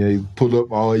 And you pull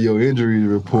up all your injury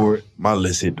report. My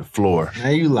list hit the floor.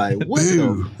 And you like, what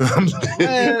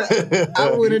man,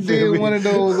 I would have did one of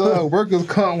those workers'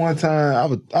 comp one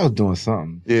time. I was doing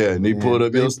something. Yeah, and he pulled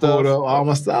up your stuff. Pulled up all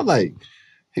my stuff. Like,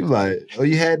 he was like, oh,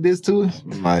 you had this too?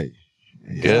 I'm like,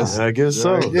 yes, I guess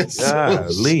so.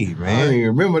 Golly, man. I don't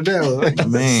even remember that.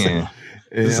 Man.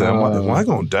 Am I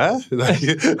gonna die? Like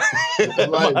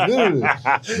literally,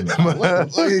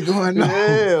 what is going on?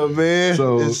 Yeah, man.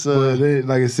 So, then,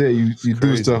 like I said, you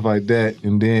do stuff like that,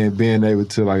 and then being able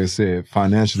to, like I said,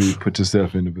 financially put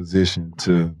yourself in a position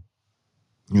to,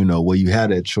 where you have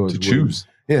that choice to choose.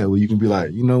 Where you can be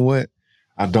like, you know what,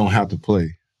 I don't have to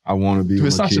play. I want to be.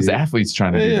 It's not just athletes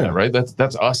trying to do that, right?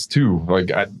 That's us too.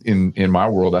 Like in my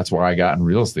world, that's why I got in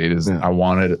real estate. Is I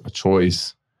wanted a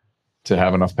choice to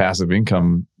have enough passive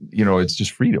income. It's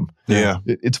just freedom. Yeah.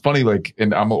 It's funny, like,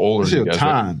 and I'm older than you guys. It's your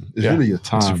time. Right? It's really your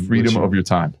time. It's freedom of your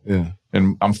time. Yeah.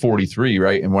 And I'm 43,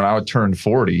 right? And when I turned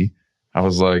 40, I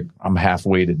was like, I'm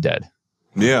halfway to dead.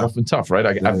 Yeah. Rough and tough,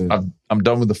 right? I'm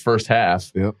done with the first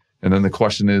half. Yep. And then the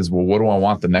question is, well, what do I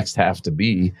want the next half to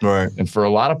be? Right. And for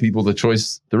a lot of people, there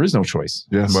is no choice.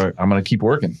 Yes. Right. I'm going to keep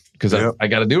working because I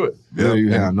got to do it. Yeah.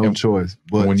 You have no choice.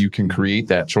 But when you can create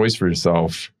that choice for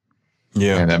yourself,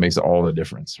 and that makes all the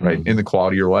difference, right? In the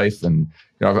quality of your life. And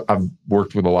I've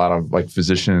worked with a lot of like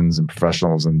physicians and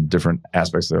professionals in different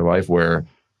aspects of their life where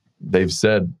they've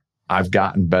said, I've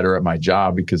gotten better at my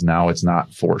job because now it's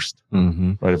not forced,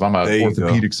 right? If I'm an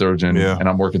orthopedic surgeon and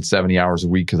I'm working 70 hours a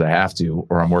week because I have to,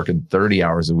 or I'm working 30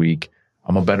 hours a week,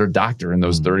 I'm a better doctor in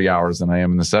those 30 hours than I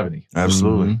am in the 70.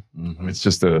 Absolutely. It's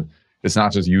just it's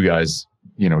not just you guys,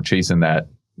 chasing that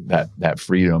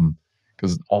freedom.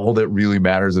 Because all that really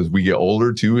matters as we get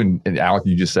older too, and Alec,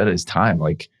 you just said it, is time.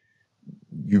 Like,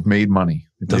 you've made money.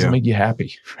 It doesn't make you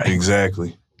happy. Right?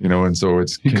 Exactly. And so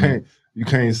it's... You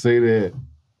can't say that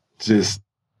just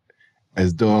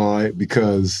as though like,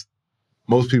 because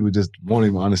most people just won't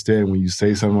even understand when you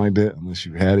say something like that unless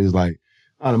you had it. It's like,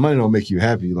 the money don't make you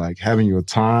happy. Like, having your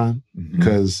time,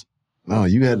 because,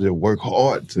 you had to work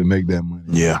hard to make that money.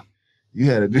 Yeah. You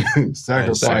had to do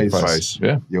sacrifice.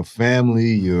 Your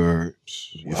family, a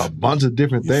bunch of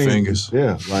different things. Fingers.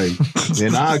 Yeah, like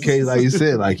in our case, like you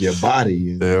said, like your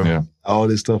body and all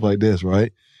this stuff like this,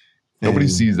 right? Nobody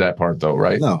sees that part though,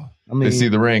 right? No. I mean, they see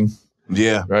the ring.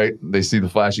 Yeah. Right? They see the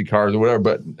flashy cars or whatever,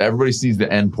 but everybody sees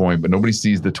the end point, but nobody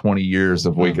sees the 20 years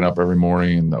of waking up every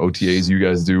morning and the OTAs you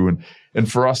guys do.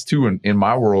 And for us too, in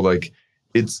my world, like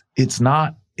it's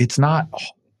not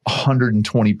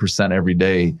 120% every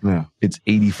day. Yeah. It's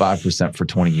 85% for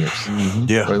 20 years.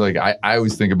 Yeah. Right? Like I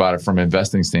always think about it from an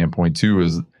investing standpoint too,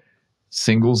 is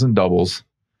singles and doubles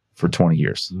for 20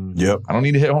 years. Yep. I don't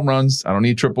need to hit home runs. I don't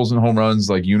need triples and home runs,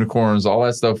 like unicorns, all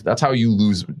that stuff. That's how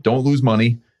you don't lose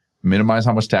money, minimize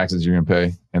how much taxes you're going to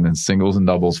pay, and then singles and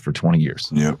doubles for 20 years.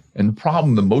 Yep. And the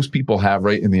problem that most people have,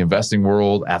 right, in the investing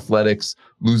world, athletics,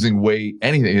 losing weight,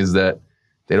 anything, is that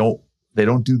they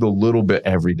don't do the little bit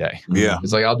every day. Yeah.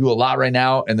 It's like, I'll do a lot right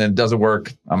now, and then it doesn't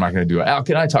work. I'm not going to do it. Al,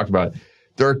 can I talk about it?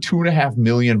 There are 2.5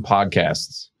 million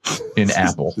podcasts in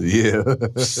Apple. Yeah.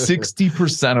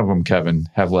 60% of them, Kevin,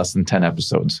 have less than 10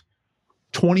 episodes.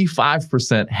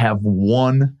 25% have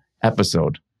one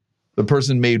episode. The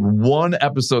person made one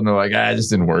episode and they're like, it just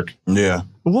didn't work. Yeah.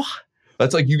 What?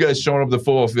 That's like you guys showing up at the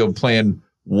football field playing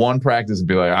one practice and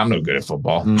be like, I'm no good at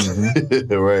football.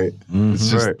 Right.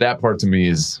 It's just that part to me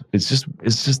is it's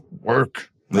just work.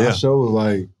 Yeah. My show was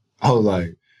like, I was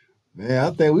like, man,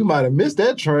 I think we might have missed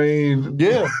that train.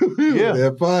 Yeah. Yeah.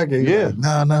 That podcast. Yeah.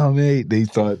 Like, no, mate. They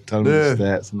start telling me the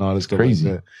stats and all this stuff. Crazy.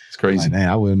 Like that. It's crazy. Like, man,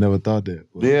 I would have never thought that.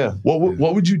 But, yeah.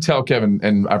 What would you tell Kevin?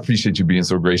 And I appreciate you being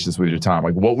so gracious with your time.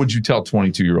 Like, what would you tell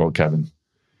 22-year-old Kevin?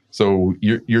 So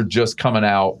you're just coming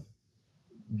out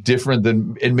different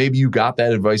than, and maybe you got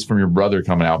that advice from your brother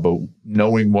coming out, but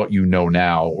knowing what you know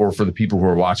now, or for the people who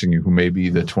are watching you, who may be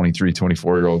the 23,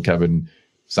 24-year-old Kevin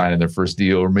signing their first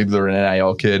deal, or maybe they're an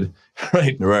NIL kid,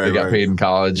 right? They got paid in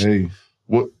college. Hey.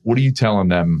 What are you telling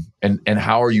them, and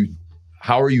how are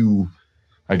you,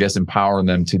 I guess, empowering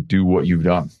them to do what you've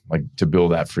done, like to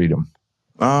build that freedom?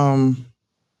 I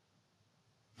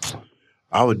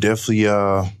would definitely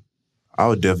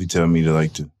tell me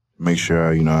to make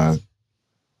sure I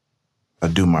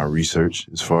do my research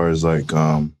as far as like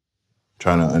trying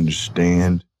to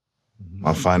understand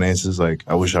my finances. Like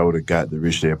I wish I would have got the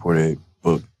Rich Dad Poor Dad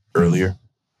book earlier.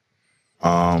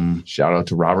 Shout out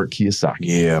to Robert Kiyosaki.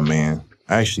 Yeah, man.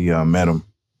 I actually met him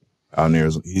out in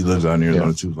Arizona. He lives out in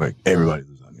Arizona too. Like everybody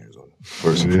lives out in Arizona.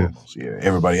 First and foremost. Yeah.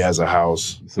 Everybody has a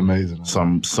house. It's amazing.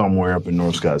 Somewhere up in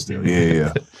North Scottsdale.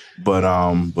 Yeah. But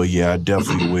yeah, I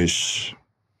definitely wish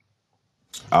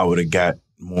I would have got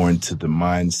more into the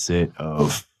mindset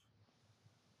of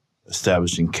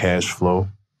establishing cash flow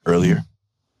earlier.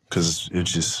 Cause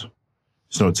it's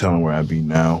no telling where I'd be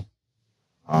now.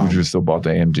 Would you have still bought the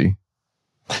AMG?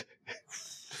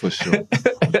 For sure.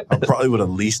 I probably would have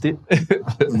leased it.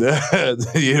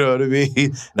 You know what I mean?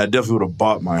 And I definitely would have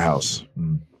bought my house.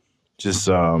 Just,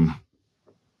 I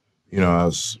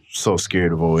was so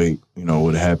scared of 08,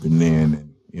 what happened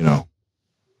then. And,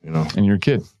 And you're a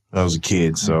kid. I was a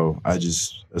kid, so I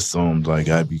just assumed like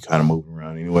I'd be kind of moving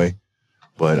around anyway.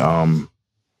 But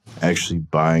actually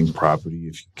buying property,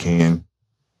 if you can,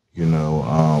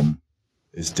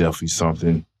 it's definitely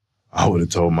something I would have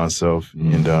told myself.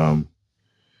 And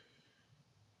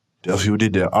definitely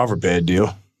did that offer bad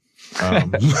deal.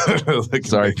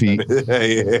 Sorry, Pete.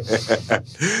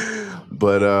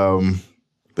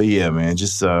 But yeah, man,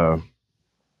 just for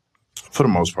the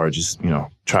most part, just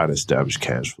try to establish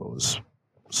cash flow as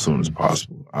soon as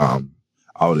possible. I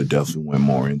would have definitely went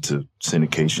more into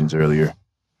syndications earlier.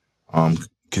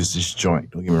 Because this joint,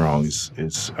 don't get me wrong,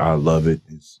 it's I love it.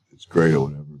 It's great or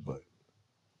whatever, but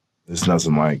it's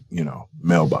nothing like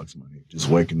mailbox money. Just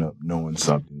waking up knowing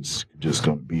something's just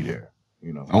gonna be there.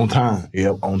 On time.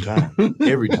 Yep, on time.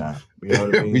 Every time. You know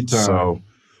what I mean? Every time.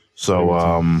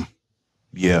 So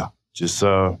yeah, just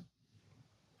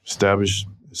establish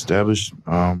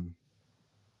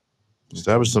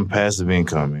some passive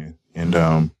income, man. And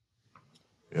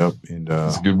yep, and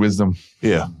it's good wisdom.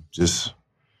 Yeah, just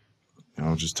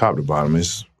top to bottom.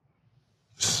 It's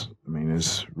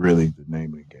really the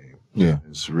name of the game. Yeah.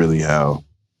 It's really how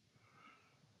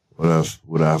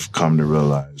what I've come to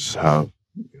realize how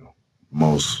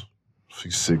most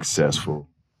successful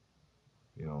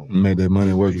make their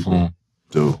money work for them.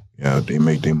 Do. Yeah, they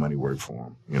make their money work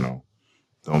for them.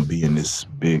 Don't be in this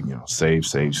big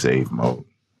save mode.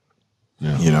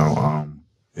 Yeah.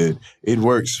 It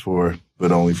works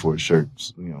but only for a short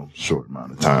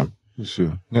amount of time. For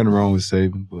sure. Nothing wrong with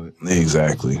saving, but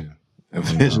exactly. Yeah.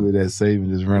 Eventually that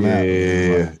saving just run out.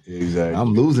 Yeah, exactly.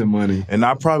 I'm losing money. And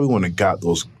I probably wouldn't have got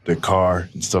the car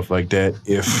and stuff like that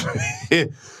if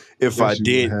I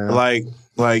did. Like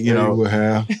you would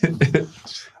have.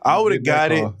 I would have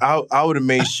got it. I would have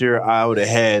made sure I would have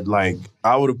had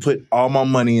I would have put all my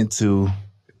money into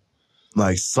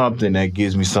something that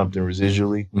gives me something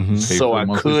residually, so I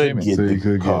could get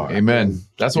the car. Amen.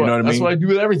 That's what I mean? That's what I do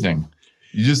with everything.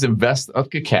 You just invest up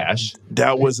the cash.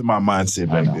 That wasn't my mindset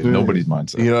back then. Nobody's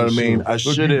mindset. You know what I mean? I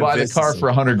should have buy the car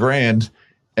for $100,000.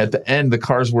 At the end, the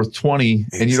car's worth 20,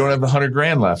 and you don't have the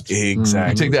 $100,000 left.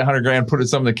 Exactly. You take that $100,000, put it in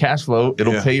some of the cash flow.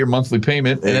 It'll pay your monthly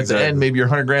payment, and at the end, maybe your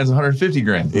 $100,000 is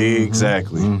 $150,000.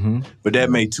 Exactly. But that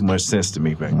made too much sense to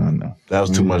me back then. No. That was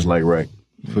too much like right.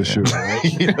 For sure.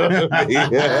 You know what I mean?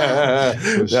 Yeah.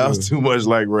 That was too much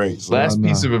like right. So Last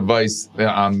piece of advice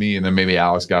on me, and then maybe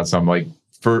Alex got some,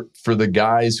 for the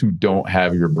guys who don't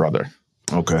have your brother.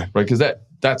 Okay. Right? Because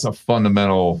that's a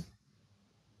fundamental,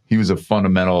 he was a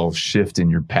fundamental shift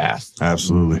in your path.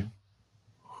 Absolutely.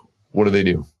 What do they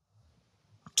do?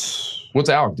 What's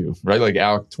Alec do? Right? Like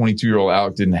Alec, 22-year-old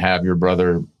Alec didn't have your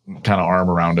brother kind of arm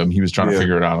around him. He was trying to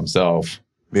figure it out himself.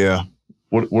 Yeah.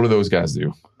 What do those guys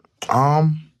do?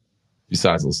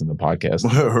 Besides listen to podcasts.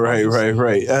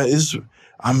 Right.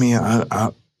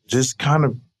 I just kind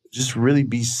of just really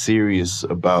be serious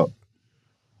about,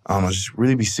 just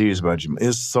really be serious about you.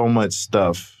 There's so much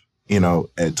stuff,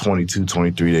 at 22,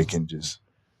 23 that can just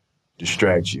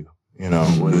distract you,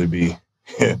 whether it be,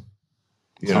 a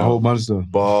whole bunch of stuff.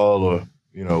 Ball or,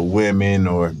 women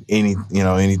or any,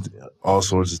 all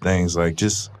sorts of things. Like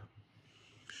just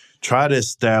try to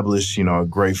establish, a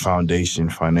great foundation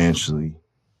financially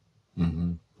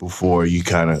before you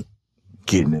kind of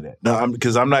get into that. No,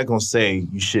 because I'm not going to say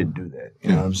you shouldn't do that.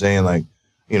 You know what I'm saying? Like,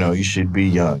 you should be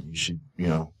young. You should,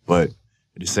 but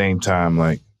at the same time,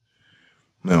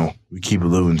 we keep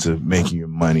alluding to making your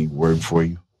money work for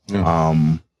you.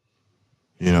 Yeah.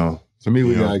 To me,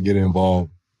 we got to get involved.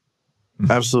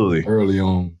 Absolutely. Early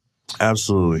on.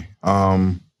 Absolutely.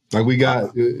 Like we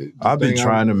got. I've been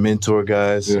trying to mentor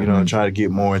guys. You know, try to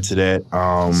get more into that.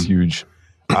 It's huge.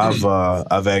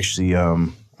 I've actually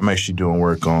I'm actually doing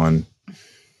work on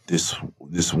this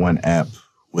one app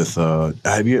with do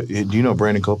you know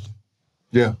Brandon Copeland?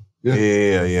 Yeah.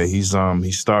 He's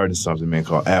started something, man,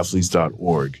 called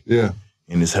athletes.org. Yeah.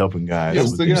 And it's helping guys. Yeah,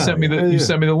 you sent me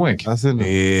the link. I sent him.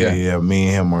 Yeah. Me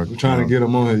and him are trying to get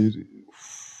him on here.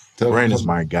 Brandon's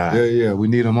my guy. Yeah, we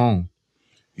need him on.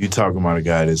 You talking about a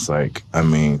guy that's like, I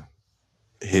was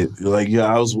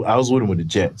with him with the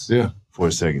Jets. Yeah. For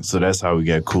a second. So that's how we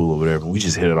got cool or whatever. We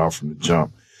just hit it off from the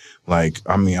jump. Like,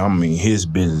 I mean, his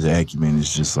business acumen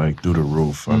is just like through the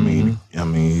roof. I mean,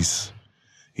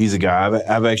 he's a guy.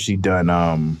 I've actually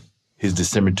done his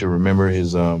December to Remember,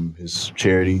 his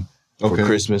charity for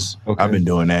Christmas. Okay. I've been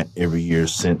doing that every year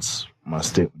since my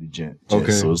stint with the Jets.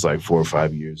 Okay. So it's like 4 or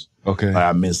 5 years. Okay. Like,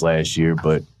 I missed last year,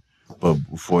 but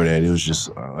before that, it was just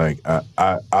like I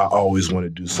always want to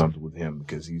do something with him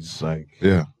because he's like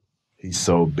he's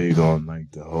so big on like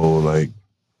the whole like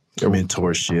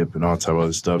mentorship and all type of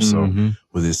other stuff. So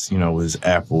with his with his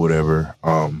app or whatever,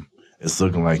 it's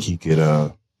looking like he could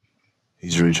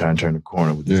he's really trying to turn the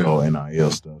corner with this whole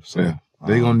NIL stuff. So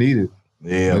they gonna need it.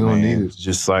 Yeah, they're gonna need it.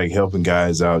 Just like helping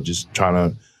guys out, just trying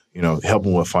to help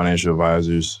them with financial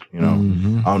advisors. I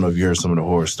don't know if you heard some of the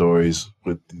horror stories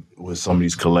with some of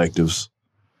these collectives.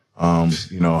 How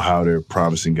they're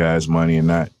promising guys money and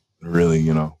not really,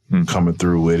 coming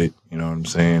through with it. You know what I'm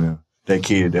saying? That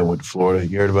kid that went to Florida,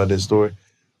 you heard about that story?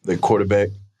 The quarterback.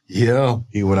 Yeah.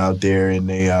 He went out there and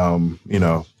they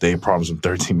promised him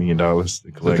 $13 million.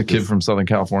 The kid from Southern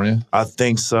California? I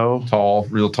think so. Tall,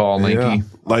 real tall, lanky.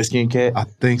 Light-skinned cat? I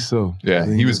think so. Yeah,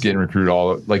 he was getting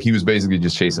recruited he was basically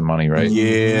just chasing money, right?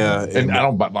 Yeah. And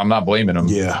I'm not blaming him.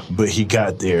 Yeah, but he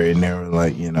got there and they were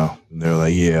like, we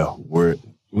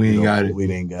ain't got it. We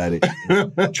didn't got it.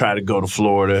 Try to go to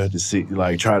Florida to see,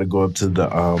 try to go up to the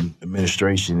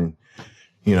administration and,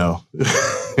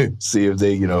 see if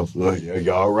they,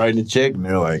 y'all writing a check? And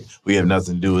they're like, we have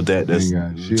nothing to do with that. That's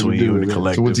between you and the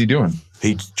collective. So what's he doing?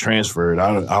 He transferred.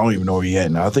 I don't even know where he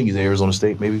at now. I think he's at Arizona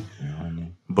State, maybe. Yeah, I know.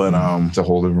 But it's a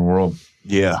whole different world.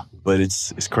 Yeah, but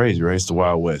it's crazy, right? It's the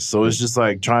Wild West. So it's just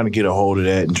like trying to get a hold of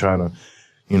that and trying to,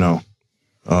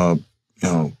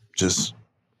 just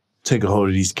take a hold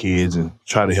of these kids and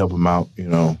try to help them out.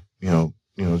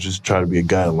 Just try to be a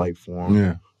guiding light for them.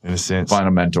 Yeah, in a sense. Find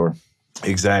a mentor.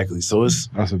 Exactly. So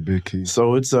that's a big key.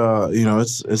 So it's he's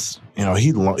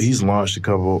launched a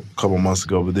couple months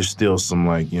ago, but there's still some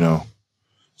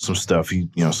some stuff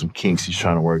some kinks he's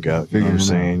trying to work out. You know what I'm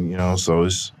saying? So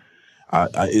it's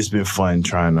been fun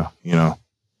trying to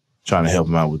help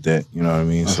him out with that. You know what I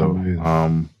mean? That's so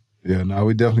amazing.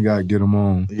 We definitely gotta get him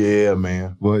on. Yeah,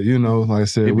 man. But like I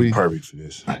said, he'd be perfect for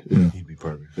this. Yeah. He'd be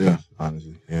perfect for this,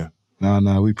 honestly. Yeah.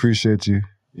 No, we appreciate you.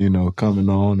 Coming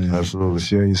on and absolutely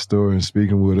sharing your story and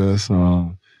speaking with us.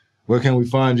 Where can we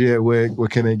find you at? Where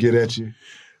can they get at you?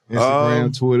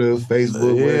 Instagram, Twitter,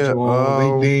 Facebook,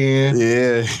 LinkedIn.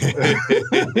 Yeah.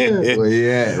 Where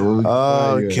you at?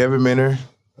 Kevin Minter.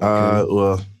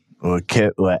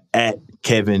 Okay. At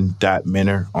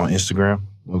Kevin.Minter on Instagram.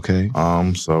 Okay.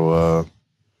 I'm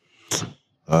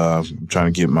trying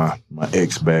to get my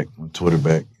ex back, my Twitter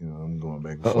back. I'm going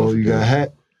back and forth. You got a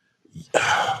hat?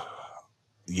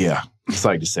 Yeah, it's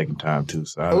like the second time too.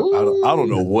 So I don't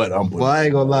know what I'm putting. Well, I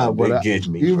ain't gonna lie, but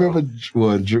you remember?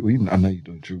 Well, Drew. I know you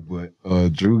do Drew, but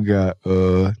Drew got.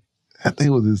 I think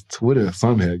it was his Twitter or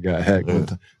something that got hacked.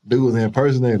 Dude was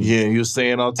impersonating. Yeah, he was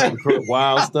saying all type of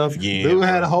wild stuff. Yeah, dude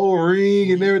had a whole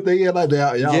ring and everything. He had like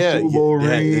that Super Bowl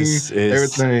ring,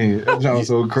 everything. That was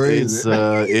so crazy.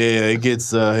 It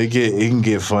can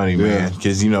get funny, man.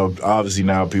 Because obviously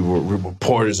now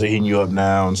reporters are hitting you up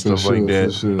now and stuff like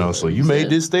that. Sure. So you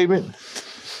made this statement.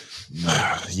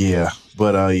 But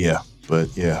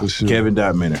sure.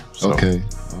 Kevin.Minter. So. Okay.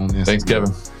 Thanks,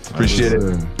 Kevin. Appreciate it.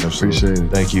 Appreciate it.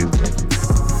 Thank you.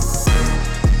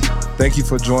 Thank you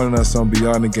for joining us on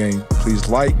Beyond the Game. Please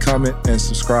like, comment, and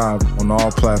subscribe on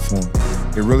all platforms.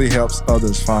 It really helps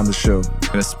others find the show.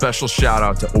 And a special shout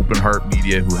out to Open Heart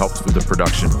Media, who helps with the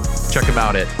production. Check them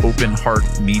out at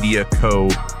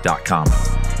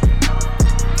openheartmediaco.com.